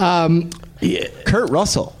 Kurt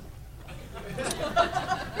Russell.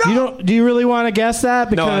 Do you really want to guess that?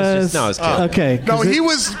 Because I was kidding. Okay. No, 'cause he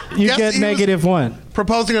was... You yes, get he was -1.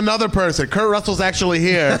 proposing another person. Kurt Russell's actually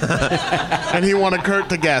here. And he wanted Kurt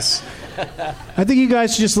to guess. I think you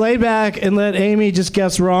guys should just lay back and let Amy just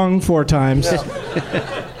guess wrong 4 times.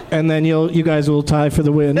 And then you guys will tie for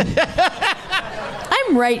the win.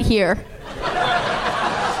 I'm right here.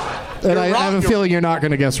 And I have a feeling you're not going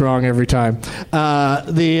to guess wrong every time.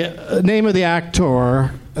 The name of the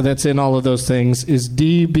actor that's in all of those things is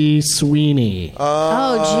D.B. Sweeney.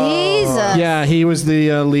 Oh, Jesus. Yeah, he was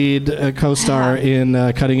the lead co-star in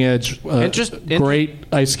Cutting Edge. Great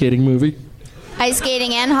ice skating movie. Ice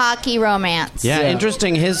skating and hockey romance. Yeah,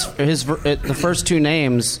 interesting. The first two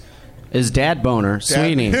names is Dad Boner,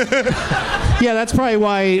 Sweeney. Yeah, that's probably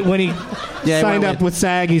why when he signed up with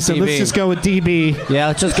SAG, he said, let's just go with DB. Yeah,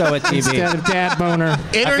 let's just go with DB. Instead of Dad Boner.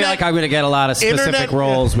 I feel like I'm going to get a lot of specific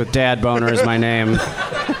roles with Dad Boner as my name.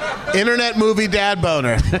 Internet movie Dad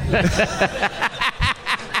Boner.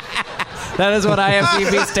 That is what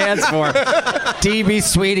IMDb stands for. DB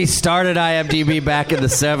Sweeney started IMDb back in the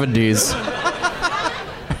 70s.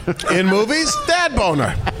 In movies, Dad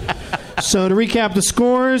Boner. So to recap the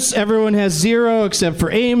scores, everyone has 0 except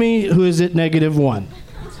for Amy, who is at -1.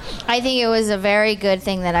 I think it was a very good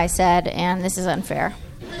thing that I said, and this is unfair.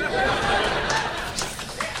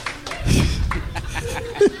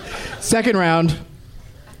 Second round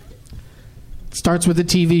starts with a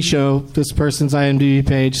TV show. This person's IMDb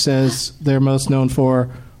page says they're most known for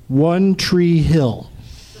One Tree Hill.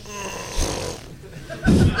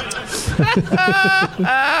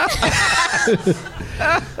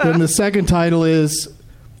 Then the second title is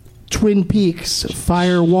Twin Peaks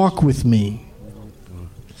Fire Walk With Me.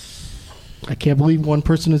 I can't believe one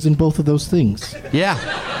person is in both of those things. Yeah.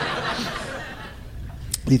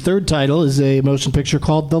 The third title is a motion picture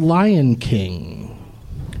called The Lion King.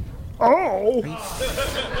 Oh.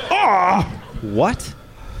 What?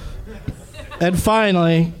 And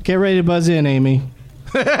finally, get ready to buzz in, Amy.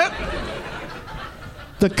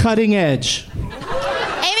 The Cutting Edge.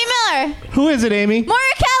 Amy Miller. Who is it, Amy? Moira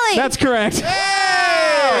Kelly. That's correct.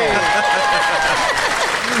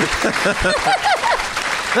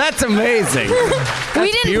 That's amazing.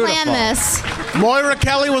 We didn't plan this. Moira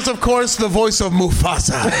Kelly was, of course, the voice of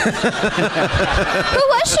Mufasa. Who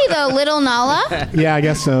was she, though? Little Nala? Yeah, I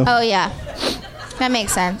guess so. Oh, yeah. That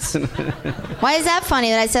makes sense. Why is that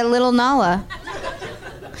funny that I said Little Nala?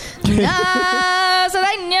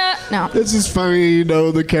 No. This is funny, you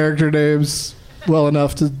know the character names well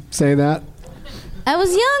enough to say that. I was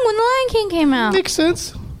young when The Lion King came out. Makes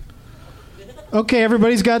sense. Okay,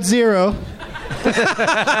 everybody's got 0.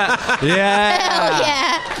 Yeah. Hell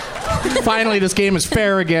yeah. Finally, this game is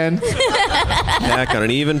fair again. Back on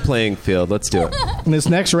an even playing field. Let's do it. And this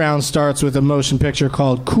next round starts with a motion picture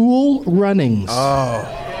called Cool Runnings. Oh.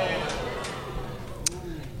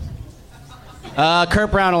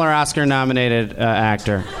 Kurt Braunohler, Oscar-nominated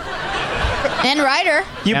actor. And writer.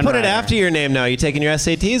 You And put it writer. after your name now. You taking your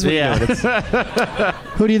SATs? What are you doing? It's-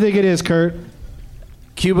 Who do you think it is, Kurt?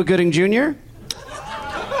 Cuba Gooding Jr.?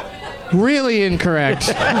 Really incorrect.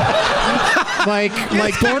 like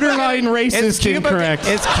borderline racist incorrect.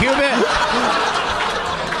 It's Cuba.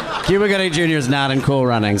 Cuba Gooding Jr. is not in Cool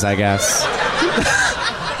Runnings, I guess.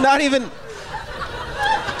 Not even.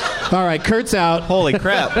 All right, Kurt's out. Holy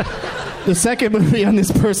crap. The second movie on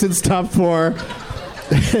this person's top 4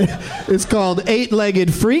 is called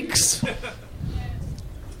Eight-Legged Freaks.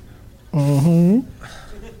 Mm-hmm.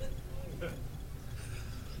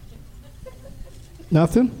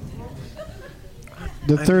 Nothing?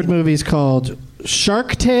 The third movie is called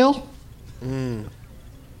Shark Tale.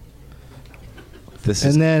 This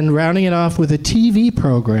is And then rounding it off with a TV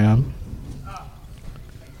program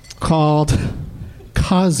called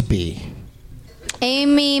Cosby.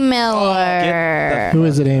 Amy Miller. Who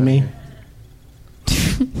is it, Amy?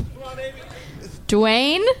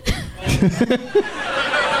 Dwayne?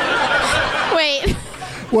 Wait.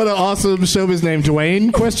 What an awesome showbiz name,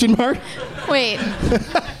 Dwayne? Question mark. Wait.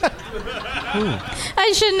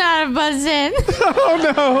 I should not have buzzed in. Oh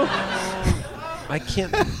no! I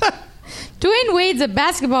can't. Dwayne Wade's a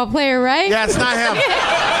basketball player, right? Yeah, it's not him.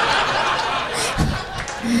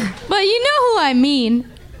 But you know who I mean.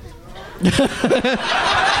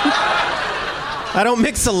 I don't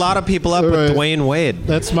mix a lot of people up with Right. Dwayne Wade.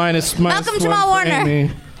 That's minus Malcolm 1 Jamal for Warner.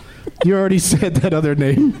 Amy. You already said that other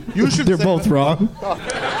name. They're both wrong.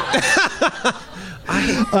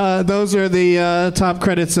 Those are the top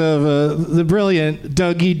credits of the brilliant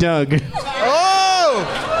Dougie Doug. Oh!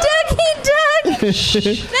 Dougie Doug! That is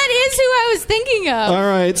who I was thinking of. All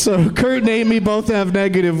right, so Kurt and Amy both have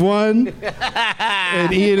 -1,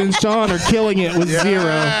 and Ian and Sean are killing it with 0.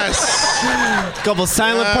 Yes. Couple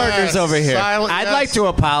silent partners over here. I'd like to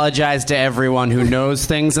apologize to everyone who knows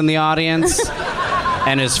things in the audience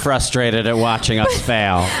and is frustrated at watching us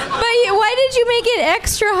fail. But why did you make it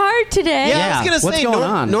extra hard today? Yeah, I was gonna what's say. going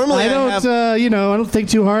on? Normally, I don't, have. I don't think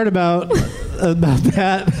too hard about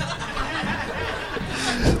that.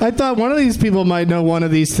 I thought one of these people might know one of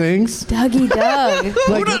these things. Dougie Doug.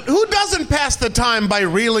 Who doesn't pass the time by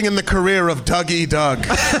reeling in the career of Dougie Doug?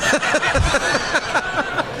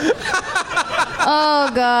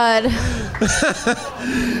 Oh, God.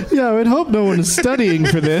 Yeah, I would hope no one is studying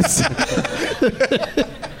for this.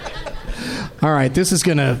 All right, this is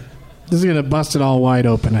gonna bust it all wide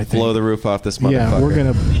open, I think. Blow the roof off this motherfucker. Yeah,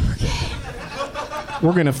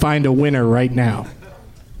 we're gonna find a winner right now.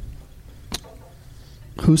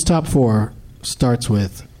 Whose top 4 starts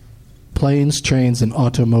with planes, trains, and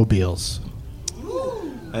automobiles?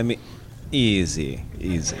 I mean, easy.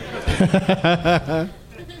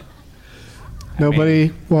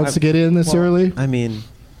 Nobody wants to get in this early? I mean,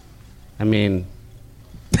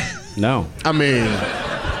 no.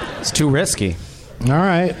 It's too risky. All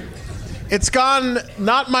right. It's gone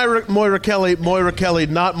not Moira Kelly,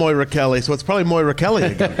 not Moira Kelly, so it's probably Moira Kelly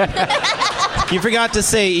again. You forgot to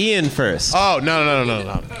say Ian first. Oh, no.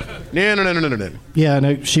 No. Yeah,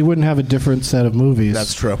 no, she wouldn't have a different set of movies.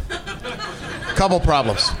 That's true. Couple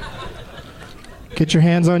problems. Get your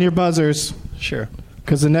hands on your buzzers. Sure.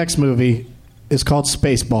 Because the next movie is called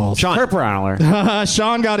Spaceballs. Kurt Braunohler.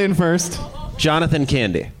 Sean got in first. Jonathan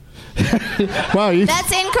Candy. Wow, you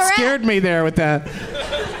That's incorrect. scared me there with that.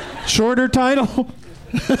 Shorter title?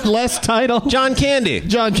 Less title? John Candy.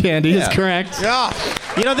 John Candy is Yeah. correct. Yeah.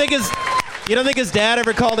 You don't think his dad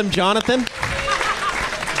ever called him Jonathan?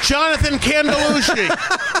 Jonathan Candelucci.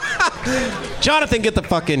 Jonathan, get the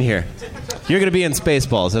fuck in here. You're going to be in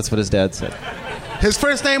Spaceballs. That's what his dad said. His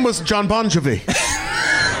first name was John Bon Jovi.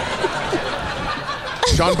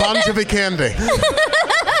 John Bon Jovi Candy.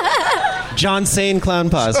 John Sane Clown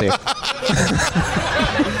Posse.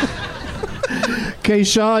 Okay,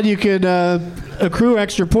 Sean, you could accrue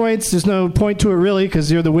extra points. There's no point to it really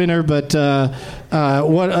because you're the winner. But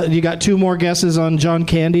you got 2 more guesses on John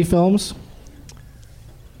Candy films?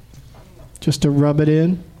 Just to rub it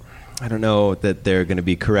in. I don't know that they're going to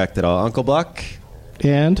be correct at all. Uncle Buck?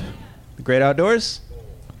 And? The Great Outdoors?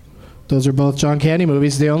 Those are both John Candy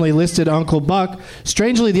movies. They only listed Uncle Buck.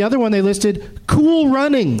 Strangely, the other one they listed Cool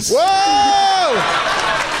Runnings. Whoa!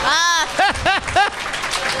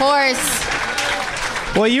 Horse.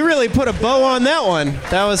 Well, you really put a bow on that one.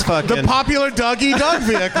 That was fucking... The popular Dougie Doug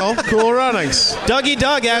vehicle, Cool Runnings. Dougie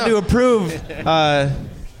Doug had to approve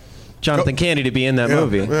Jonathan Candy to be in that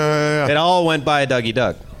movie. Yeah. It all went by Dougie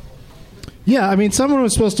Doug. Yeah, I mean, someone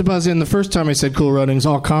was supposed to buzz in the first time I said Cool Runnings,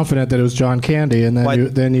 all confident that it was John Candy, and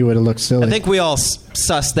then you would have looked silly. I think we all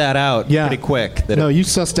sussed that out pretty quick. No, you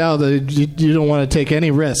sussed out that you don't want to take any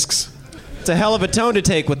risks. It's a hell of a tone to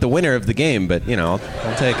take with the winner of the game, but, I'll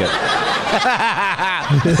take it.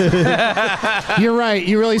 You're right.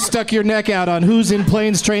 You really stuck your neck out on who's in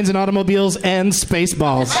planes, trains, and automobiles and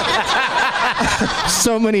Spaceballs.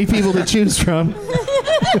 So many people to choose from.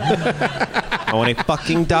 I want a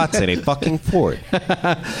fucking Datsun, a fucking Ford.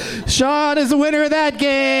 Sean is the winner of that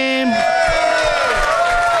game.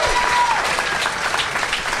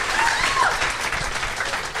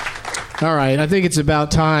 All right, I think it's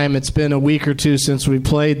about time. It's been a week or 2 since we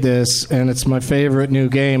played this, and it's my favorite new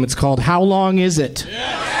game. It's called How Long Is It?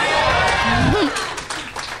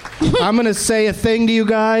 I'm going to say a thing to you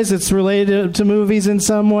guys that's related to movies in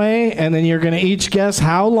some way, and then you're going to each guess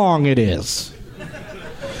how long it is.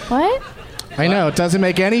 What? I know, it doesn't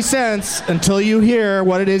make any sense until you hear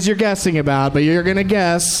what it is you're guessing about, but you're going to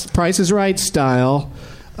guess Price is Right style.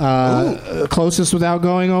 Closest without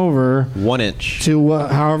going over 1 inch to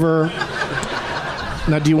however.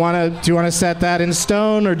 Now, do you want to set that in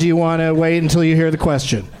stone, or do you want to wait until you hear the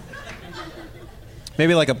question?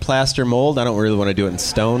 Maybe like a plaster mold. I don't really want to do it in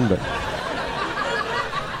stone, but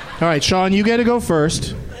all right, Sean, you get to go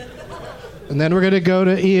first, and then we're going to go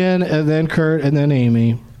to Ian, and then Kurt, and then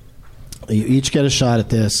Amy. You each get a shot at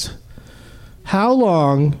this. How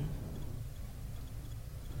long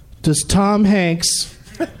does Tom Hanks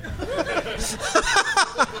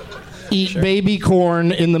eat baby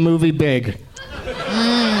corn in the movie Big?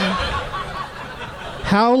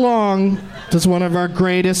 How long does one of our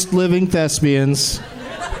greatest living thespians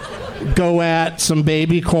go at some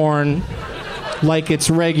baby corn like it's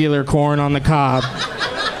regular corn on the cob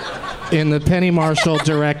in the Penny Marshall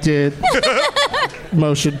directed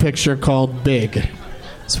motion picture called Big?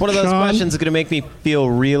 it's one of those Sean? questions that's going to make me feel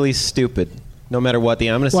really stupid, no matter what. I'm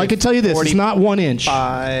going to say. Well, I can tell you this: it's not 1 inch.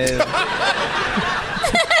 $5.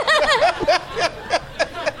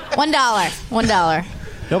 $1.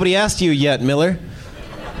 Nobody asked you yet, Miller.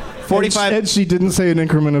 45. And she didn't say an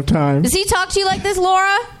increment of time. Does he talk to you like this,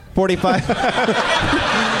 Laura? 45.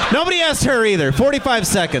 Nobody asked her either. 45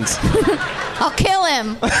 seconds. I'll kill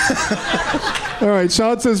him. All right,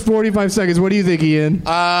 Sean says 45 seconds. What do you think, Ian?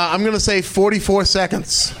 I'm going to say 44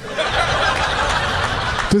 seconds.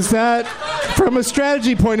 Does that, from a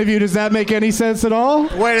strategy point of view, does that make any sense at all?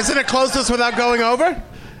 Wait, isn't it closest without going over?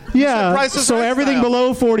 Yeah, Price is so Right everything style.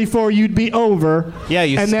 below 44, you'd be over. Yeah,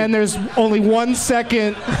 you and then there's only 1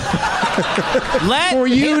 second for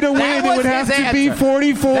you to win. It would have to be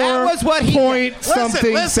 44 That was what he point did.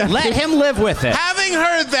 something. Listen. Let him live with it. Having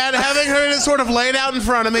heard it sort of laid out in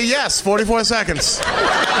front of me, yes, 44 seconds.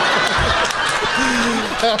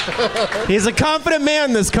 He's a confident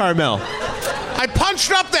man, this Karmel. I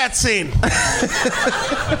punched up that scene.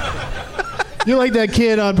 You're like that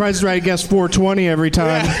kid on Price is Right, guess 420 every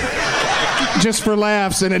time. Just for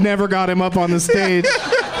laughs, and it never got him up on the stage.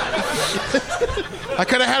 I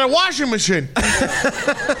could have had a washing machine.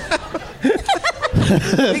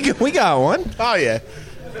 We got one. Oh, yeah.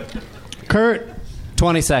 Kurt.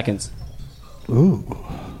 20 seconds. Ooh.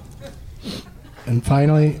 And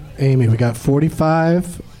finally, Amy, we got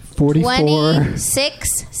 45, 44,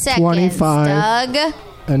 26 seconds, 25, Doug.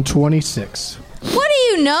 and 26. What do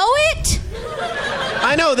you know it?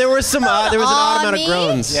 I know, there was an odd amount of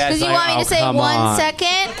groans. Yeah. Because you like, want me to say come 1 on.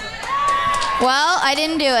 second? Well, I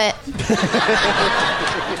didn't do it.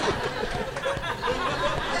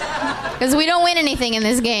 Because we don't win anything in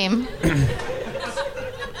this game.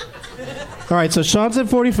 All right, so Sean said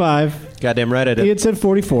 45. Goddamn right I did. Ian said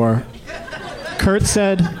 44. Kurt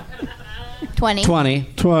said 20.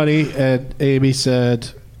 20, and Amy said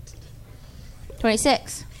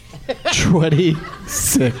 26.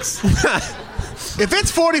 26. If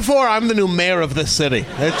it's 44, I'm the new mayor of this city.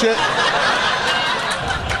 That's it.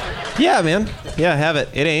 Yeah, man. Yeah, have it.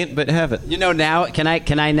 It ain't, but have it. You know, now, can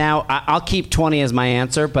I now, I'll keep 20 as my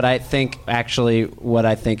answer, but I think actually what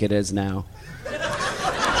I think it is now.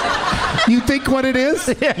 You think what it is?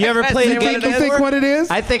 You ever played a game You think what it is?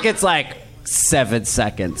 I think it's like 7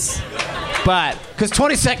 seconds. But, because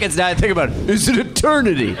 20 seconds now I think about it, is an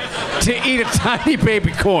eternity to eat a tiny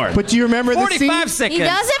baby corn. But do you remember the scene? 45 seconds. He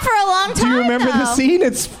does it for a long time. Do you remember the though. scene?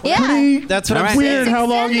 It's Yeah. pretty That's what I'm weird saying. how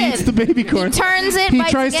long he eats the baby corn. He turns it, He bites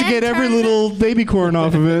tries to again, get every turns it. little baby corn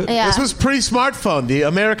off of it. Yeah. This was pre-smartphone.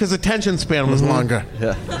 America's attention span was longer.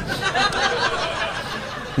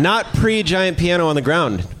 Not pre-giant piano on the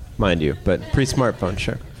ground, mind you, but pre-smartphone,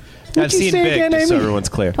 sure. I've you seen say big, again, just so Amy? everyone's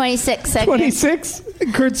clear. 26 seconds. 26?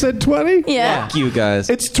 Kurt said 20? Yeah. Fuck you guys.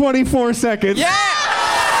 It's 24 seconds. Yeah!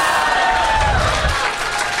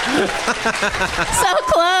 So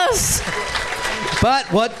close. But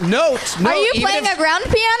what note? Are you playing a ground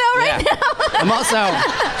piano right now? I'm also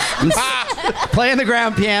playing the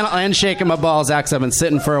ground piano and shaking my balls out because I've been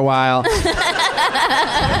sitting for a while.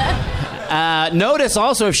 Notice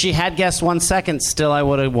also if she had guessed 1 second, still I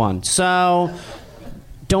would have won. So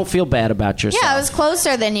don't feel bad about yourself. Yeah, I was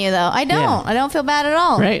closer than you, though. I don't. Yeah. I don't feel bad at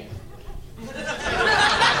all. Great.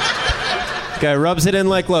 Guy rubs it in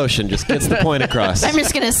like lotion, just gets the point across. I'm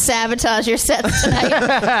just going to sabotage your set tonight.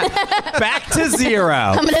 Back to zero.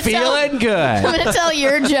 I'm gonna Feeling good. I'm going to tell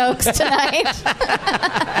your jokes tonight.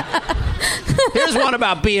 Here's one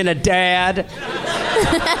about being a dad.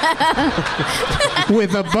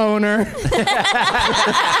 With a boner.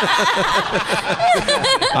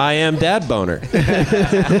 I am Dad Boner.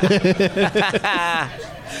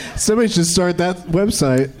 Somebody should start that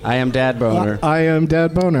website. I am Dad Boner. I am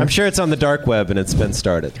Dad Boner. I'm sure it's on the dark web and it's been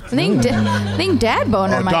started. I think Dad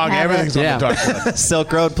Boner might Dog, have everything's it. on the dark web.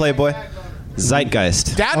 Silk Road, Playboy.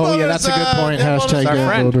 Zeitgeist. Dad Oh, yeah, Boner's, that's a good point. Dad Boner's Hashtag our Dad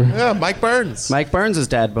friend. Boner. Yeah, Mike Burns. Mike Burns is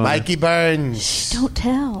Dad Boner. Mikey Burns. Don't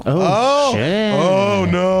tell. Oh, shit. Oh,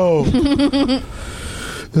 no.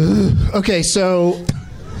 Okay, so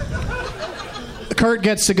Kurt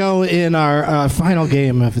gets to go in our final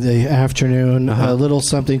game of the afternoon, a little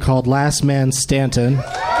something called Last Man Stanton.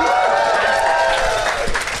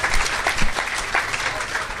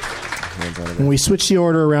 And we switch the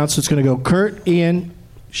order around, so it's going to go Kurt, Ian,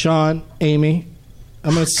 Sean, Amy.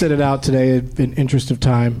 I'm going to sit it out today in interest of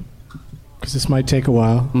time, because this might take a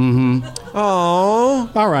while. Oh.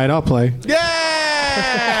 All right, I'll play.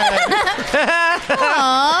 Yeah!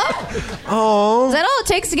 Oh. Is that all it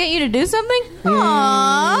takes to get you to do something?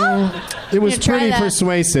 Aww. It was You try pretty that.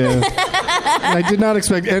 persuasive. I did not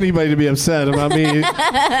expect anybody to be upset about me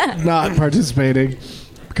not participating,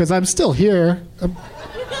 because I'm still here.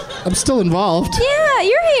 I'm still involved. Yeah,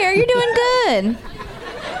 you're here. You're doing good.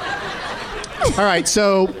 All right,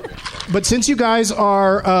 so, but since you guys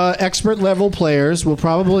are expert level players, we'll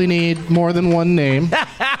probably need more than one name.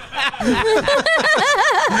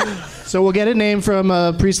 So we'll get a name from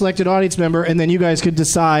a pre-selected audience member, and then you guys could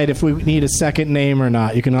decide if we need a second name or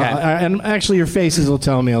not. You can, and actually, your faces will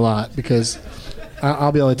tell me a lot, because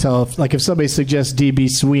I'll be able to tell if somebody suggests D.B.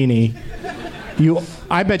 Sweeney.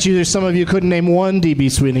 I bet you there's some of you couldn't name one D.B.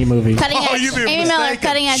 Sweeney movie. Cutting Oh, edge. you'd be Amy Miller, mistaken.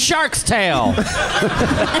 cutting edge. Shark's Tale.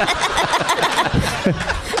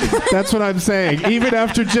 That's what I'm saying. Even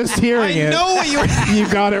after just hearing it, know what you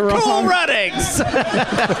got it wrong. Cool Runnings.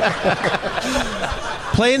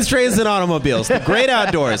 Planes, Trains, and Automobiles. The Great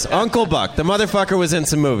Outdoors. Uncle Buck. The motherfucker was in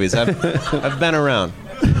some movies. I've been around.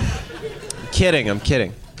 I'm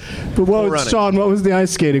kidding. But Sean, what was the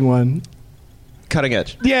ice skating one? Cutting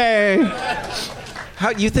Edge. Yay! How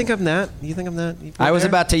you think I'm that? I was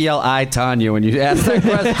about to yell "I, Tanya" when you asked that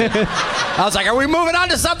question. I was like, "Are we moving on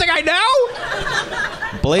to something I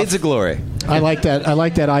know?" Blades of Glory. I like that.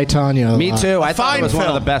 I, Tanya. Me too. I thought it was one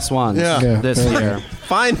of the best ones this year.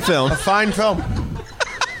 Fine film. A fine film.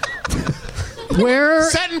 Where?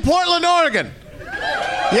 Set in Portland, Oregon.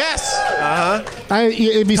 Yes.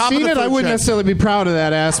 If you've Top of seen the it, I food wouldn't chain. necessarily be proud of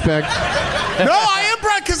that aspect. No, I am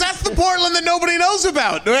proud because that's the Portland that nobody knows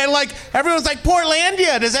about. And like everyone's like,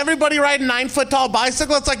 Portlandia. Does everybody ride a 9-foot-tall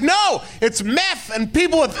bicycle? It's like, no, it's meth and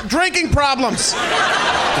people with drinking problems.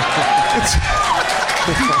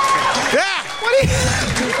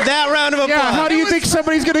 That round of applause. Yeah, how do you think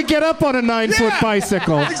somebody's going to get up on a 9-foot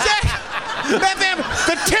bicycle? Exactly.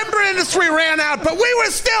 The timber industry ran out, but we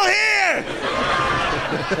were still here.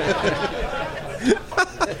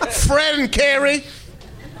 Fred and Carrie.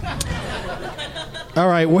 All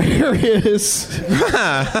right, where is...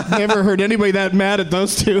 Never heard anybody that mad at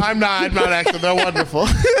those two. I'm not actually. They're wonderful.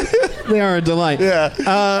 They are a delight.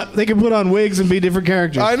 Yeah. They can put on wigs and be different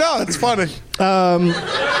characters. I know, it's funny.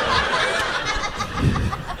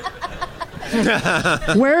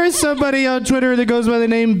 Where is somebody on Twitter that goes by the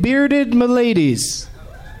name Bearded Maladies?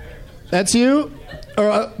 That's you?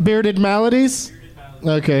 Or Bearded Maladies?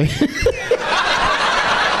 Okay.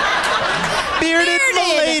 Bearded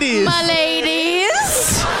Maladies.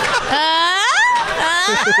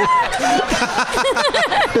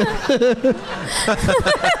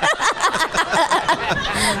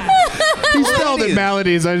 He spelled it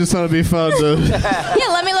Maladies. I just thought it'd be fun to... Yeah,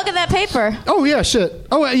 let me look at that paper. Oh, yeah, shit.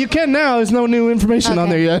 Oh, you can now. There's no new information on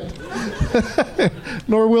there yet.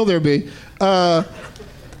 Nor will there be.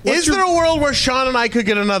 Is there a world where Sean and I could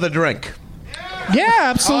get another drink? Yeah,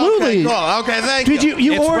 absolutely. Okay, cool. Okay, thank you.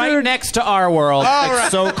 You It's ordered... right next to our world. It's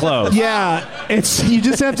so close. Yeah, you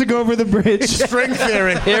just have to go over the bridge. String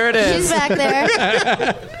theory. Here it is. She's back there.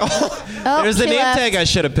 There's the she name left. tag I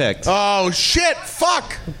should have picked. Oh, shit.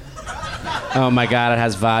 Fuck. Oh my God! It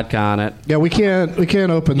has vodka on it. Yeah, we can't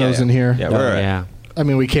open those in here. Yeah, we're Yeah. I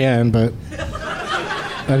mean, we can, but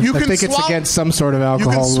I You can think it's swallow- against some sort of You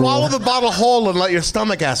alcohol can swallow rule. the bottle whole and let your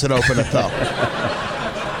stomach acid open it, though.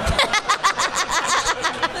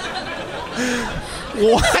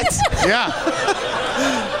 What? Yeah.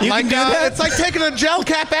 You Like, can do that? It's like taking a gel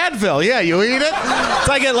cap Advil. Yeah, you eat it. It's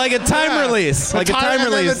like a time release. Like a time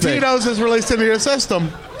and then release the thing. Tito's is released into your system.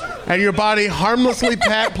 And your body harmlessly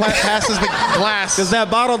passes the glass. Because that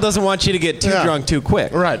bottle doesn't want you to get too drunk too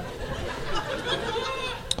quick. Right.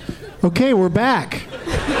 Okay, we're back.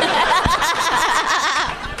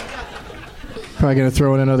 Probably going to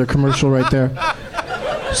throw in another commercial right there.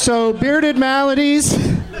 So, Bearded Maladies,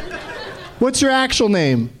 what's your actual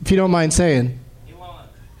name, if you don't mind saying? Elon.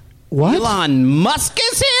 What? Elon Musk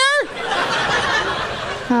is here?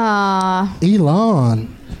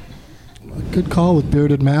 Elon. Good call with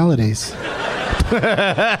Bearded Maladies.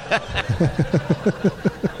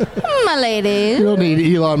 My lady. You don't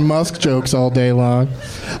need Elon Musk jokes all day long.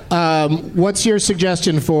 What's your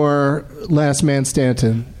suggestion for Last Man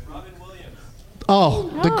Stanton? Robin Williams. Oh,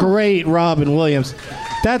 the great Robin Williams.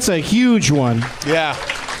 That's a huge one. Yeah.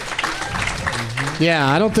 Yeah,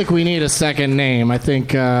 I don't think we need a second name. I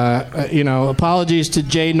think, apologies to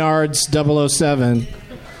J Nards 007,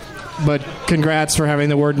 but congrats for having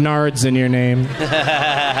the word Nards in your name.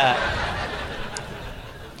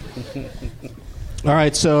 All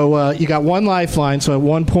right, so you got one lifeline. So at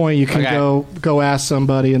one point you can go ask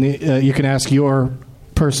somebody, and you can ask your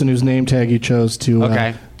person whose name tag you chose to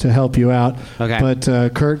help you out. Okay.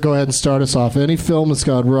 But Kurt, go ahead and start us off. Any film that's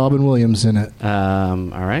got Robin Williams in it. All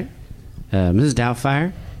right. Mrs.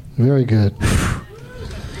 Doubtfire. Very good.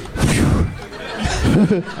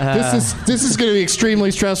 This is going to be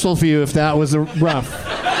extremely stressful for you if that was rough.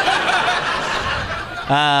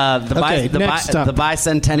 The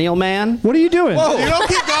Bicentennial Man. What are you doing? Whoa, you don't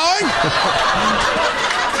keep going?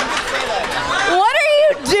 What are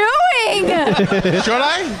you doing? Should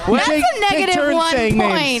I? That's a negative 1 point.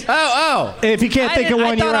 Names. Oh. If you can't think of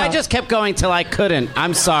one, you're out. I just kept going till I couldn't.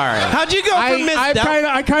 I'm sorry. How'd you go from Miss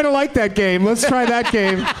I kind of like that game. Let's try that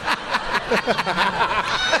game.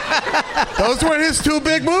 Those were his two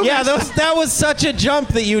big movies. Yeah, that was such a jump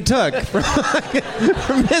that you took from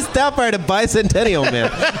Miss Doubtfire to Bicentennial Man.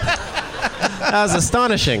 That was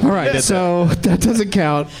astonishing. All right, so that doesn't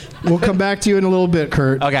count. We'll come back to you in a little bit,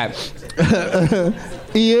 Kurt. Okay.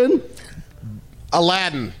 Ian?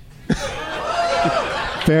 Aladdin.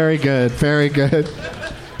 Very good. Very good.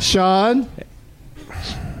 Sean?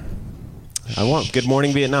 I won't. Good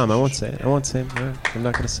Morning Vietnam. I won't say it. I'm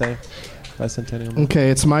not going to say Bicentennial. Okay,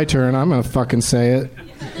 it's my turn. I'm going to fucking say it.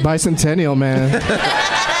 Bicentennial Man.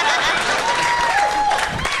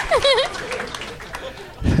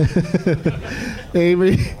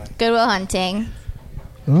 Amy? Good Will Hunting.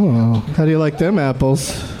 Oh, how do you like them apples?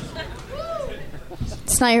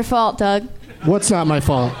 It's not your fault, Doug. What's not my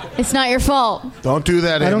fault? It's not your fault. Don't do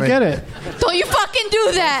that, Amy. I don't get it. Don't you fucking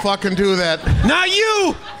do that. Don't fucking do that. Not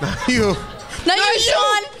you! Not you. Not you,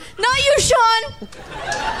 Sean. Not you, Sean.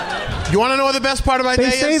 You want to know what the best part of my They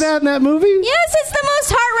day say is? that in that movie? Yes, it's the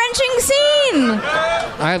most heart-wrenching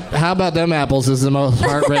scene. How about them apples is the most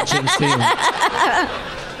heart-wrenching scene.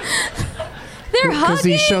 They're Because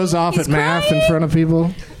hugging. he shows off He's at math in crying. front of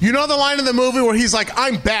people. You know the line in the movie where he's like,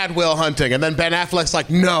 I'm bad Will Hunting, and then Ben Affleck's like,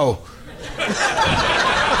 no.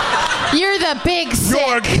 You're the big sick.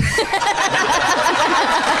 York.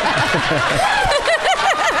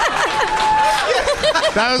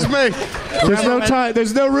 That was me. There's no time.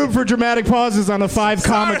 There's no room for dramatic pauses on a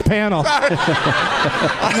 5-comic panel.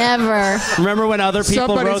 Never. Remember when other people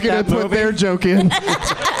Somebody's wrote gonna that put movie? their joke in.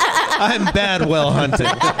 I'm bad Will Hunting.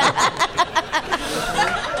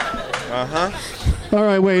 All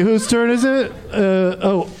right, wait. Whose turn is it?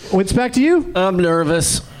 It's back to you. I'm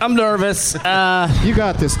nervous. You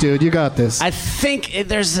got this, dude. You got this. I think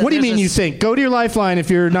there's. What do you there's mean you think? Go to your lifeline if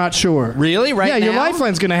you're not sure. Really? Right Yeah, now? your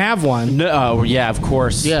lifeline's going to have one. No, oh, yeah, of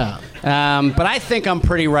course. Yeah. But I think I'm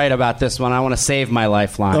pretty right about this one. I want to save my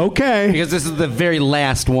lifeline. Okay. Because this is the very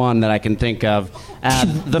last one that I can think of.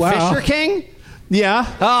 The Wow. Fisher King? Yeah.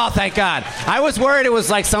 Oh, thank God. I was worried it was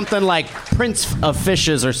like something like Prince of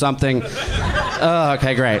Fishes or something. Oh,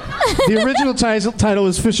 okay, great. The original title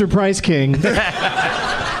was Fisher Price King.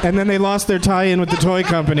 And then they lost their tie-in with the toy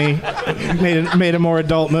company. Made a more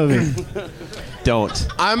adult movie. Don't.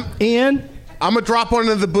 Ian? I'm going to drop one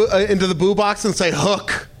into the boo box and say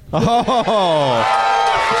hook. Oh.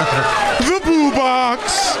 The boo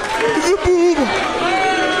box. The boo box.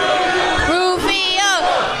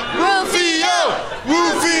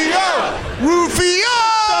 Rufio!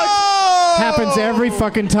 Happens every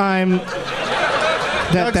fucking time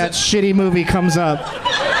that shitty movie comes up.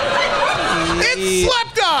 It's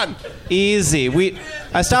slept on! Easy.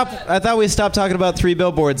 I thought we stopped talking about Three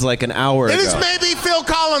Billboards like an hour ago. It is maybe Phil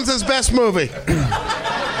Collins' best movie.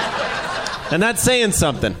 And that's saying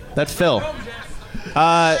something. That's Phil.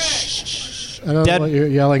 I don't know what you're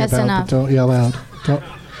yelling That's about, enough. but don't yell out.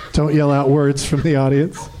 Don't yell out words from the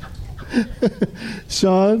audience.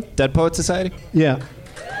 Sean? Dead Poet Society? Yeah.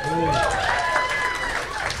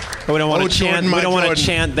 We don't want to Jordan, chant. my We don't want to Jordan.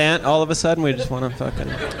 chant that all of a sudden. We just want to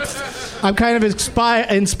fucking. I'm kind of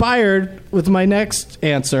inspired with my next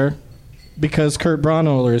answer because Kurt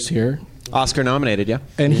Braunohler is here. Oscar nominated, yeah.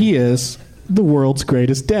 And he is the world's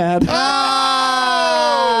greatest dad. Oh.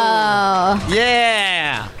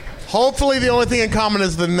 Yeah. Hopefully the only thing in common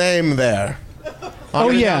is the name there. Oh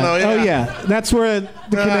yeah. That's where the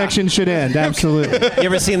connection should end. Absolutely. You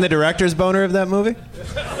ever seen the director's boner of that movie?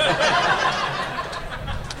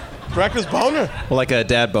 Director's boner? Well, like a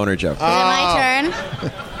dad boner joke. Is it my turn?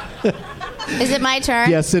 Is it my turn?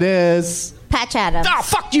 Yes, it is. Patch Adams. Oh,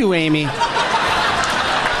 fuck you, Amy.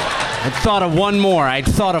 I'd thought of one more.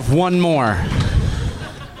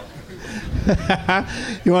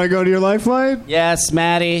 You want to go to your lifeline? Yes,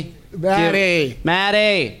 Maddie.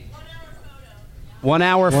 Maddie. 1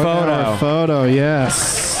 hour photo. Photo,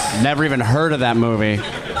 yes. Never even heard of that movie.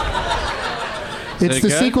 It's it the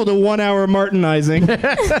good? sequel to 1 Hour Martinizing.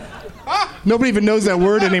 Nobody even knows that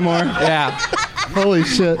word anymore. Yeah. Holy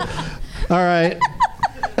shit. All right.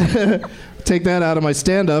 Take that out of my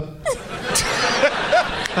stand-up.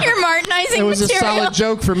 You're Martinizing It was material. a solid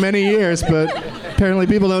joke for many years, but apparently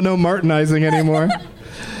people don't know Martinizing anymore.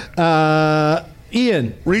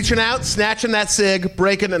 Ian. Reaching out, snatching that cig,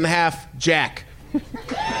 breaking it in half, Jack.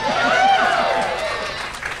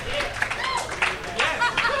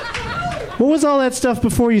 What was all that stuff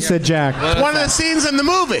before you said Jack? One of the scenes in the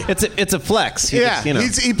movie. It's a flex. He Yeah, just, you know.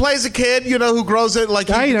 he plays a kid, who grows it like.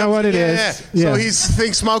 I know what it is. Yeah. Yeah. So he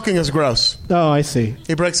thinks smoking is gross. Oh, I see.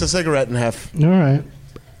 He breaks a cigarette in half. All right.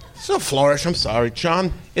 So flourish. I'm sorry,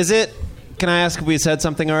 John. Is it? Can I ask if we said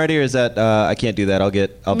something already, or is that I can't do that? I'll be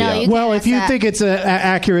No, out. you Well, can't if you ask that. think it's an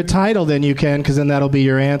accurate title, then you can, because then that'll be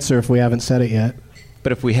your answer if we haven't said it yet.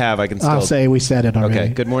 But if we have, I can still. I'll say we said it already. Okay.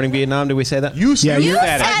 Good Morning Vietnam. Did we say that? You said Yeah, it. you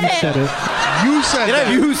said said it. You said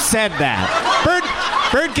that. You said that.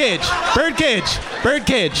 Birdcage. Birdcage.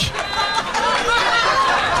 Birdcage.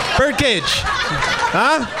 Birdcage.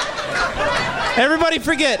 Huh? Everybody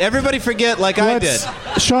forget like I did.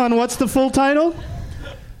 Sean, what's the full title?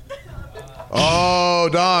 Oh,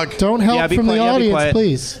 dog. Don't help from the audience,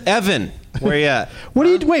 please. Evan, where you at?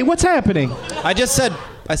 Wait, what's happening? I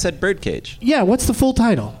said Birdcage. Yeah, what's the full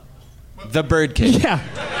title? The Birdcage. Yeah.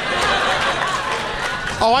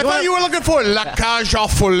 Oh, I thought you were looking for La Cage aux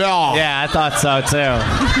Folles. Yeah, I thought so too.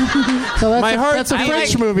 So that's a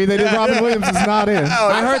French movie that Robin Williams is not in.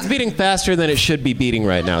 My heart's beating faster than it should be beating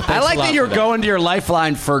right now. Thanks I like a lot that you're for going to your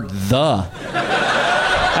lifeline for the.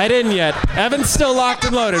 I didn't yet. Evan's still locked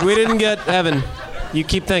and loaded. We didn't get Evan. You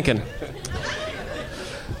keep thinking.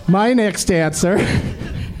 My next answer.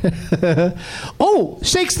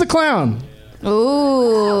 Shakes the Clown.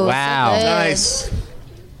 Ooh. Wow. So good. Nice.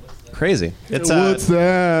 Crazy. It's What's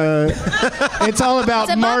that? It's all about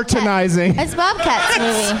It's a Bobcat. Martinizing. It's Bobcat's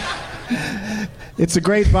movie. It's a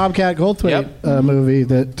great Bobcat Goldthwait movie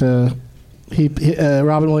that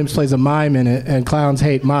Robin Williams plays a mime in it, and clowns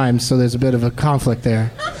hate mimes, so there's a bit of a conflict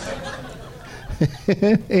there.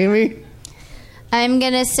 Amy? I'm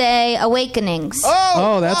going to say Awakenings.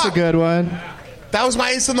 Oh, that's a good one. That was my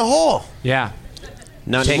ace in the hole. Yeah.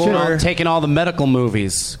 not Taking all the medical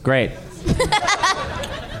movies. Great.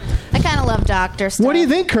 I kind of love doctor stuff. What do you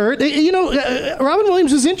think, Kurt? Robin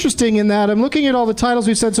Williams is interesting in that. I'm looking at all the titles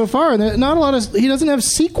we've said so far, and not a lot of. He doesn't have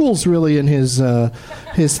sequels really in his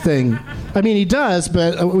thing. I mean, he does,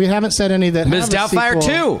 but we haven't said any that. Ms. have a Doubtfire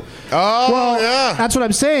sequel. 2. Oh, Well, yeah. that's what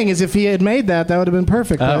I'm saying. Is if he had made that would have been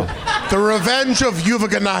perfect. Oh. The Revenge of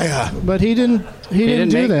Yuvaganaya. But he didn't. He didn't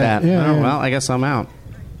do make that. Yeah, Oh, yeah. well, I guess I'm out.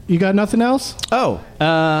 You got nothing else? Oh.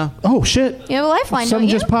 Oh shit! You have a lifeline, Something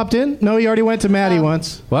don't you? just popped in. No, he already went to Maddie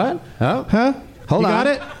once. What? Oh. Huh? Hold you on. got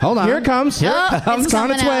it? Hold on. Here it comes. Here it comes. It's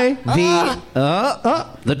on its way.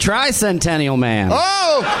 The Tricentennial Man.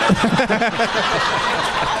 Oh!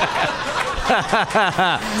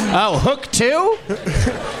 Oh, Hook 2?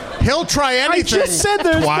 He'll try anything. I just said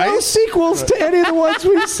there's twice. no sequels to any of the ones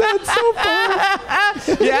we've said so far.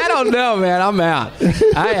 Yeah, I don't know, man. I'm out.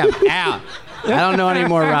 I am out. I don't know any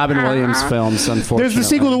more Robin Williams films, unfortunately. There's the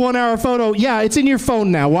sequel to 1 Hour Photo. Yeah, it's in your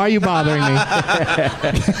phone now. Why are you bothering me?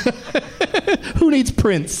 Who needs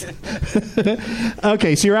Prince?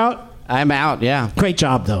 Okay, so you're out? I'm out, yeah. Great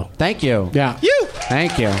job, though. Thank you. Yeah.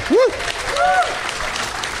 Thank you.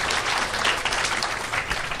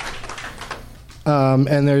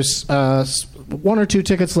 And there's 1 or 2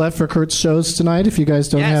 tickets left for Kurt's shows tonight. If you guys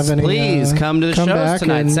don't Yes, have any, please come to the shows back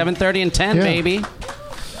tonight. and- 7:30 and 10, Yeah. baby.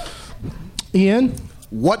 Ian?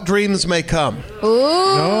 What dreams may come. Ooh.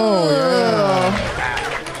 Oh,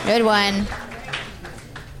 Good one.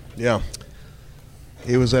 Yeah.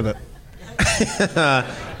 He was in it.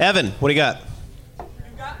 Evan, what do you got?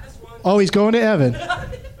 Oh, he's going to Evan. I didn't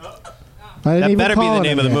That even better be call the him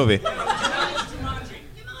name of the yet. movie.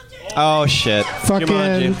 Oh shit! Fucking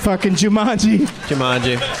Jumanji.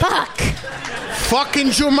 Jumanji. Fuck. Fucking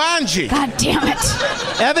Jumanji. God damn it.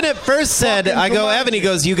 Evan at first said, "I go, Evan." He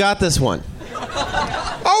goes, "You got this one."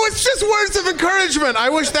 Oh, it's just words of encouragement. I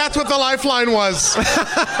wish that's what the lifeline was.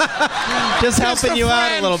 Just helping you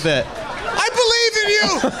out a little bit. I believe in you.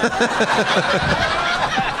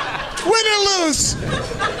 Win or lose.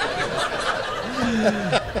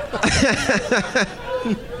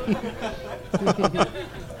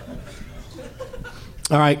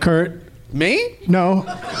 All right, Kurt. Me? No.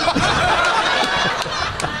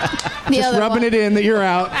 Just rubbing it in that you're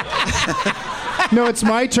out. No, it's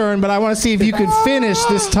my turn, but I want to see if you can finish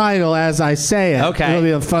this title as I say it. Okay. It'll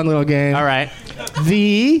be a fun little game. All right.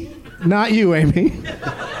 Not you, Amy.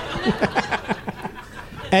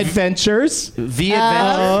 Adventures. The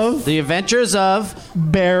Adventures of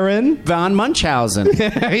Baron von Munchausen.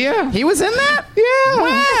 Yeah. He was in that? Yeah.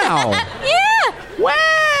 Wow. Yeah. Wow.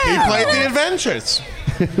 He played the Adventures.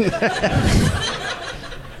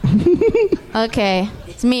 Okay.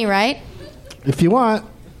 It's me, right? If you want.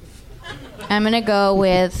 I'm going to go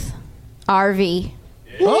with RV.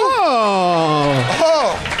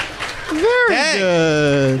 Oh. Very Dang.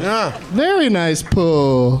 good. Yeah. Very nice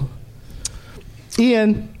pull.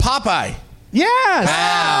 Ian. Popeye. Yes.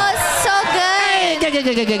 Oh, it's so good. That's a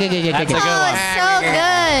good one. Oh, it's so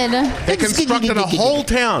good. They constructed a whole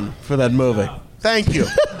town for that movie. Thank you.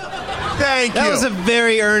 Thank you. That was a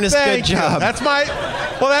very earnest, Thank good you. job. That's my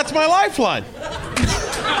lifeline.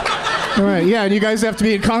 All right. Yeah, and you guys have to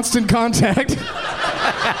be in constant contact.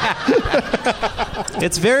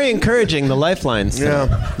 It's very encouraging, the lifelines.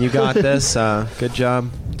 Yeah. You got this. Good job.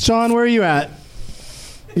 Sean, where are you at?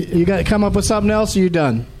 You got to come up with something else, or you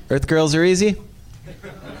done? Earth Girls are easy?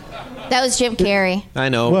 That was Jim Carrey. I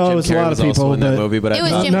know. Well, Jim it was a Carrey lot of was also people, in that but movie, but It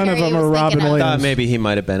was I Jim none of Carrey them I are was Robin thinking of. Williams. thought maybe he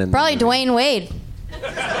might have been in Probably the movie. Dwayne Wade.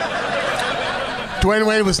 Dwayne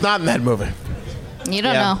Wade was not in that movie. You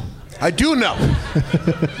don't Yeah. know. I do know.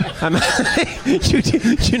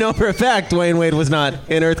 you know for a fact Dwayne Wade was not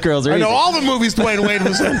in Earth Girls or I know anything. all the movies Dwayne Wade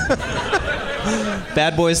was in.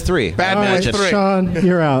 Bad Boys 3. Bad All right, Boys 3. Sean,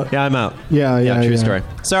 you're out. Yeah, I'm out. Yeah, true story.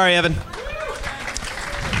 Sorry, Evan.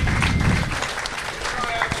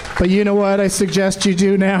 But you know what I suggest you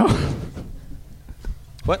do now?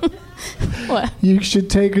 What? What? You should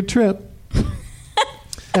take a trip.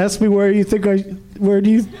 Ask me where do you think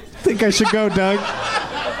I should go, Doug?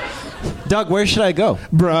 Doug, where should I go?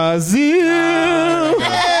 Brazil.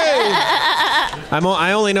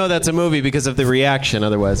 I only know that's a movie because of the reaction.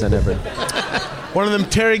 Otherwise, I never. One of them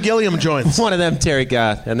Terry Gilliam joints. One of them, Terry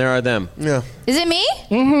got, and there are them. Yeah. Is it me?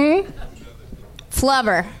 Mm-hmm.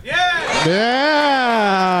 Flubber. Yeah.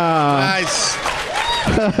 Nice.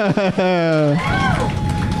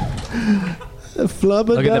 Flubber.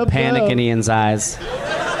 Look at the panic in Ian's eyes.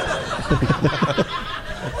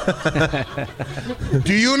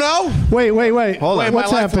 Do you know? Wait. Hold on.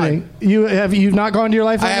 What's my happening? You've not gone to your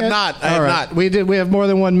lifeline I have yet? not. I All have right. not. We have more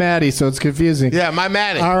than one Maddie, so it's confusing. Yeah, my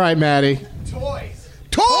Maddie. All right, Maddie.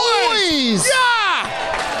 Toys! Yeah!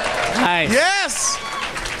 Nice. Yes!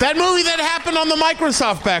 That movie that happened on the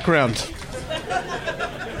Microsoft background.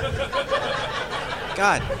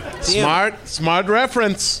 God. Smart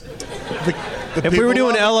reference. If we were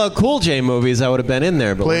doing LL Cool J movies, I would have been in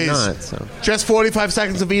there, but Please. we're not. So. Just 45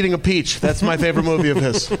 seconds of eating a peach. That's my favorite movie of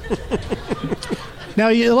his. Now,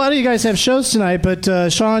 a lot of you guys have shows tonight, but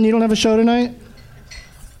Sean, you don't have a show tonight?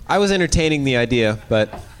 I was entertaining the idea,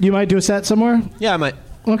 but You might do a set somewhere? yeah, I might.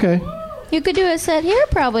 Okay. You could do a set here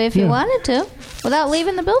probably if you Yeah. wanted to, without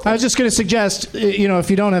leaving the building. I was just going to suggest, if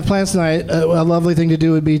you don't have plans tonight, a lovely thing to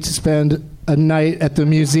do would be to spend a night at the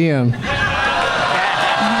museum.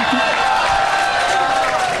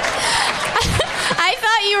 I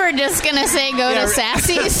thought you were just gonna say go to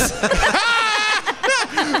Sassy's.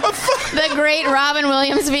 The great Robin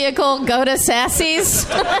Williams vehicle, go to Sassy's. A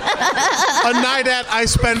night at I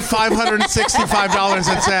spent $565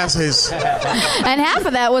 at Sassy's. And half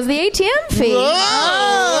of that was the ATM fee.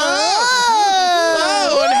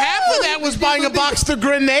 Oh, and half of that was buying a box the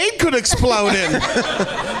grenade could explode in.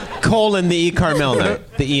 Colon the E. Karmel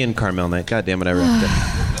night. The Ian Karmel night. God damn it, I wrecked it.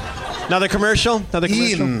 Another commercial?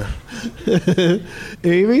 Ian.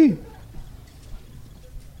 Amy?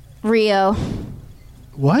 Rio.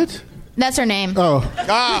 What? That's her name. Oh.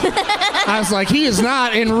 I was like, he is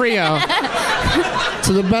not in Rio.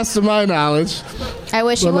 To the best of my knowledge. I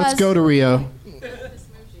wish he Well, was. let's go to Rio.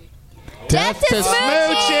 Death to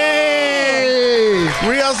Smoochie!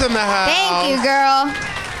 Rio's in the house. Thank you, girl.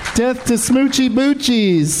 Death to Smoochy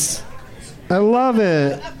Boochies. I love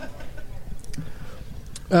it.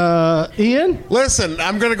 Ian? Listen,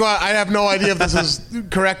 I'm going to go out. I have no idea if this is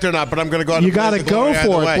correct or not, but I'm going to go out. You got to go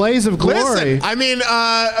for it. Blaze of Glory. Listen, I mean,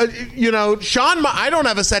 Sean, I don't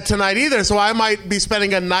have a set tonight either, so I might be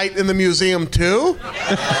spending a night in the museum too.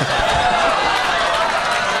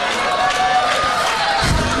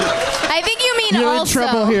 I think you mean You're also. in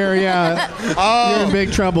trouble here, yeah. Oh. You're in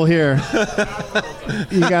big trouble here.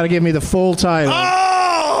 You got to give me the full title.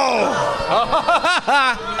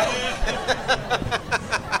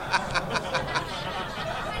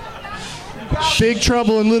 Big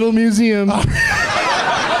Trouble in Little Museum.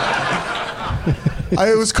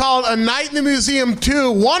 It was called A Night in the Museum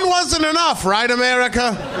 2. One wasn't enough, right,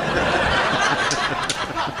 America?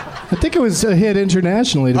 I think it was a hit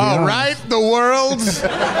internationally, to be honest. Right, the world.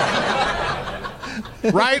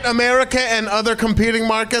 Right, America and other competing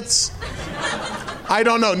markets. I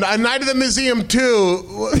don't know. A Night at the Museum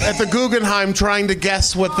 2 at the Guggenheim trying to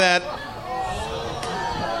guess what that...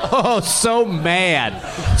 Oh, so mad.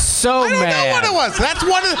 So I don't mad. know what it was. That's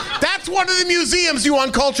one of the museums, you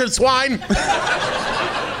uncultured swine.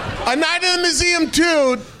 A Night at the Museum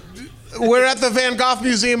 2. We're at the Van Gogh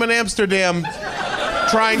Museum in Amsterdam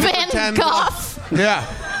trying to pretend... Van Gogh? Yeah.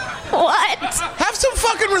 What? Have some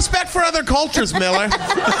fucking respect for other cultures, Miller.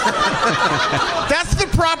 That's the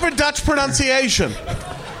proper Dutch pronunciation.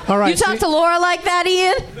 All right. You talk to Laura like that,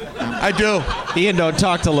 Ian? I do. Ian, don't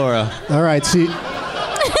talk to Laura. All right, see.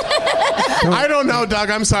 I don't know, Doug.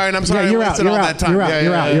 I'm sorry, and I'm sorry Yeah, you're I out. wasted You're all out. that time.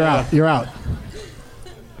 You're out.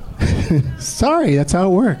 Sorry, that's how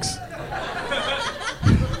it works.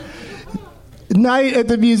 Night at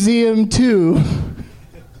the Museum 2.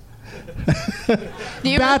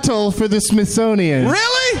 Battle for the Smithsonian.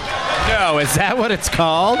 Really? No, is that what it's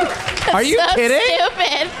called? Are you so kidding?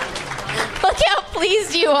 Stupid. Look how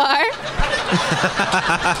pleased you are.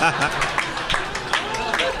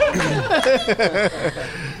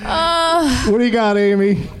 What do you got,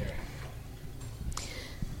 Amy?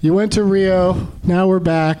 You went to Rio. Now we're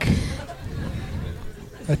back.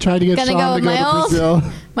 I tried to get Gonna Sean to go to Brazil.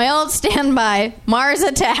 My old standby, Mars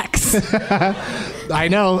Attacks. I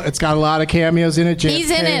know. It's got a lot of cameos in it. JFK,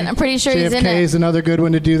 He's in it. I'm pretty sure he's in JFK it. is another good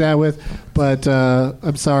one to do that with. But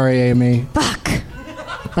I'm sorry, Amy. Fuck.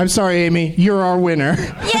 I'm sorry, Amy. You're our winner.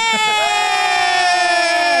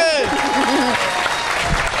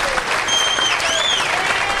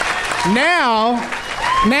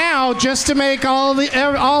 Now, just to make all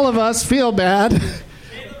of us feel bad,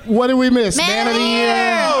 what did we miss? Man of the Year.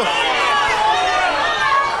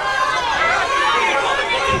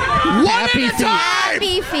 Happy Feet.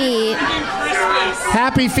 Happy Feet.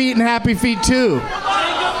 Happy Feet and Happy Feet 2.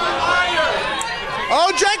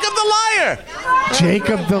 Oh, Jacob the Liar.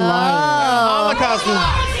 Jacob the Liar. Holocaust.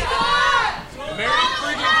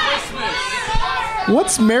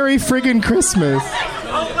 What's Merry Friggin' Christmas?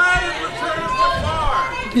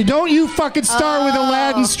 Don't you fucking start with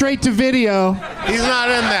Aladdin straight to video. He's not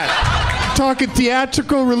in that. Talking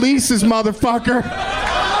theatrical releases, motherfucker.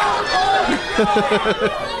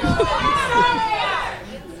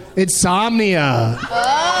 Insomnia.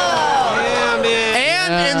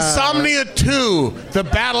 And Insomnia 2, The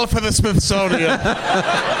Battle for the Smithsonian.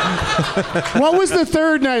 What was the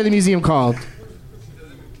third night of the museum called?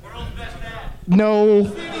 No.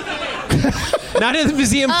 Night of the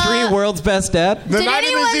Museum 3, World's Best Dad. Did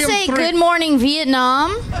anyone say Good Morning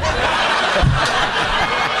Vietnam?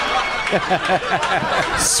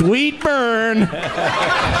 Sweet burn.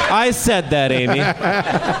 I said that, Amy.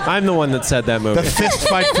 I'm the one that said that movie. The fist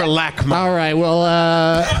fight for LACMA. All right,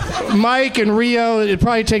 well, Mike and Rio, it'd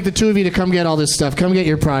probably take the two of you to come get all this stuff. Come get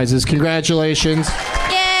your prizes. Congratulations.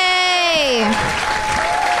 Yay!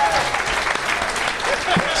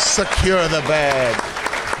 Secure the bag.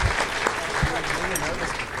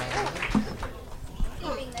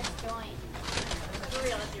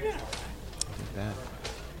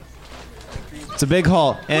 It's a big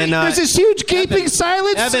haul. And there's this huge gaping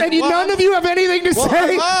silence, Evan, and none of you have anything to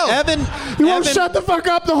say. Evan, you won't shut the fuck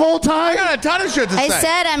up the whole time. I got a ton of shit to say. I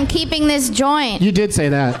said I'm keeping this joint. You did say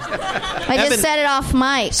that. I just said it off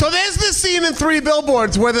mic. So there's this scene in 3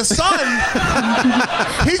 Billboards where the son,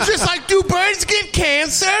 he's just like, do birds get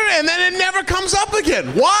cancer? And then it never comes up again.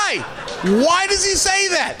 Why? Why does he say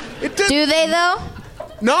that? Do they, though?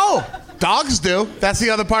 No. Dogs do. That's the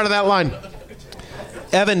other part of that line.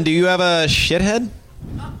 Evan, do you have a shithead?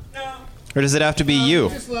 No. Or does it have to be you?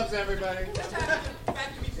 He just loves everybody.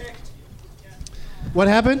 What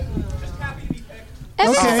happened?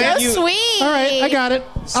 That's Okay. so sweet. All right, I got it.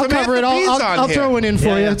 I'll Samantha cover it. Bee's on I'll here. throw one in for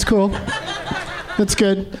you. Yeah. That's cool. That's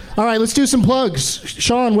good. All right, let's do some plugs.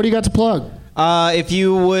 Sean, what do you got to plug? If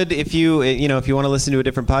you want to listen to a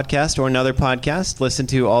different podcast or another podcast, listen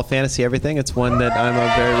to All Fantasy Everything. It's one that I'm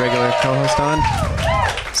a very regular co-host on.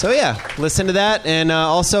 So yeah, listen to that, and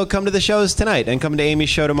also come to the shows tonight, and come to Amy's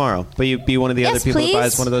show tomorrow. But you be one of the other people that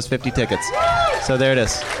buys one of those 50 tickets. So there it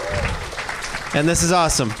is. And this is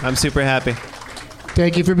awesome. I'm super happy.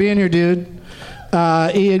 Thank you for being here, dude.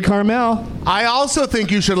 Ian Karmel. I also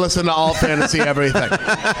think you should listen to All Fantasy Everything.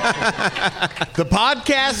 The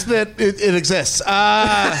podcast that it exists. And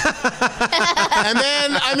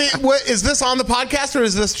then, I mean, is this on the podcast, or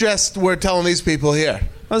is this just we're telling these people here?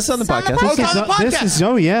 Oh, this is on the podcast. Oh, it's on the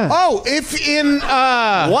podcast. Yeah. Oh, if in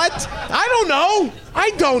what? I don't know.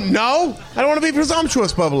 I don't want to be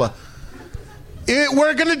presumptuous, Bubba.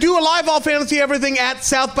 We're going to do a live All Fantasy Everything at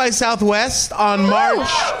South by Southwest on March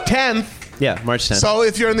 10th. Yeah, March 10th. So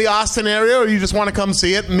if you're in the Austin area or you just want to come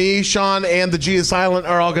see it, me, Sean, and the G is Silent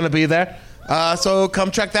are all going to be there. So come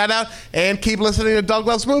check that out and keep listening to Doug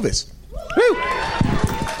Loves Movies. Woo!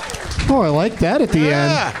 Oh, I like that at the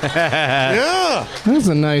end. Yeah. That was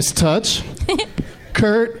a nice touch.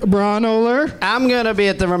 Kurt Braunohler. I'm going to be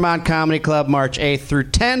at the Vermont Comedy Club March 8th through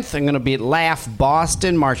 10th. I'm going to be at Laugh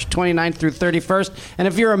Boston March 29th through 31st. And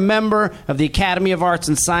if you're a member of the Academy of Arts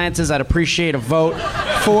and Sciences, I'd appreciate a vote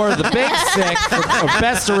for The Big Sick for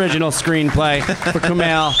Best Original Screenplay for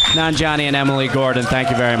Karmel, Nanjiani, and Emily Gordon. Thank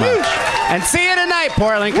you very much. And see you tonight,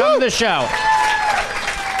 Portland. Come to the show.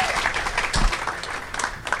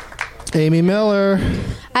 Amy Miller.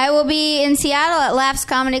 I will be in Seattle at Laughs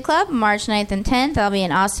Comedy Club March 9th and 10th. I'll be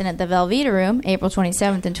in Austin at the Velveeta Room April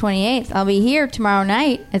 27th and 28th. I'll be here tomorrow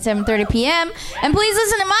night at 7:30 p.m. And please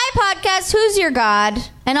listen to my podcast, Who's Your God?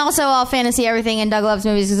 And also All Fantasy Everything and Doug Loves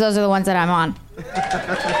Movies, because those are the ones that I'm on.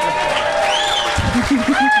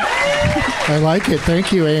 I like it.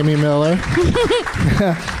 Thank you, Amy Miller.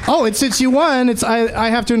 Oh, and since you won, I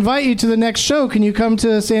have to invite you to the next show. Can you come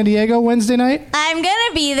to San Diego Wednesday night? I'm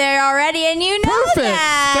gonna be there already, and you know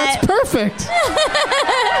that. That's perfect.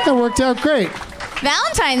 That worked out great.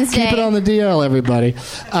 Valentine's Day. Keep it on the DL, everybody.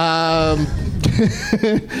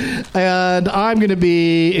 And I'm going to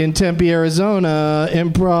be in Tempe, Arizona,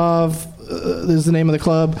 Improv, this is the name of the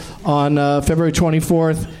club, on February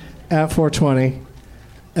 24th at 420.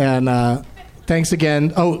 And thanks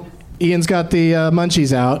again. Oh, Ian's got the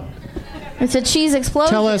munchies out. It's a cheese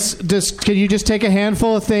explosion. Tell us, can you just take a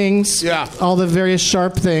handful of things, all the various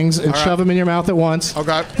sharp things, and shove them in your mouth at once?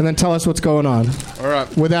 Okay. And then tell us what's going on. All right.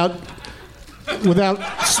 Without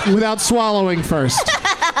swallowing first.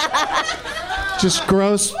 Just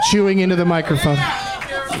gross chewing into the microphone.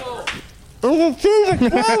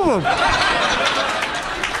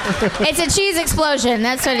 It's a cheese explosion.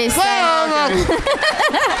 That's what he's saying.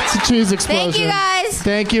 It's a cheese explosion. Thank you, guys.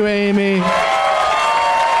 Thank you, Amy.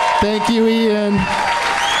 Thank you, Ian.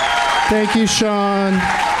 Thank you, Sean.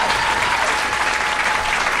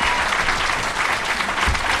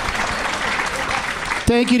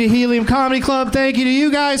 Thank you to Helium Comedy Club. Thank you to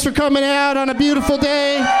you guys for coming out on a beautiful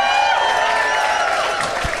day.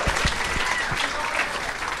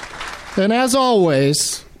 And as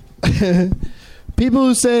always, people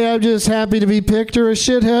who say I'm just happy to be picked are a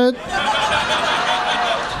shithead.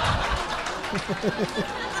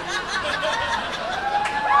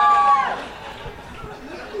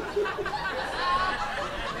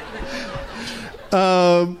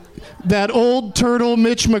 That old turtle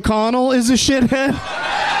Mitch McConnell is a shithead.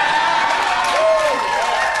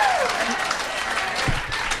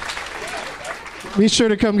 Be sure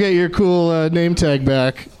to come get your cool name tag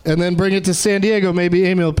back and then bring it to San Diego. Maybe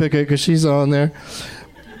Amy will pick it because she's on there.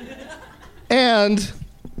 And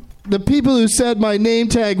the people who said my name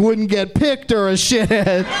tag wouldn't get picked are a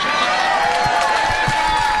shithead.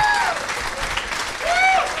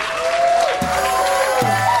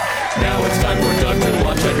 Now it's time for Doug to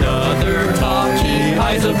watch another talkie.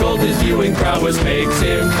 Eyes of gold, his viewing prowess makes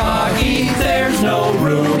him cocky. There's no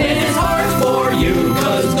room in his heart.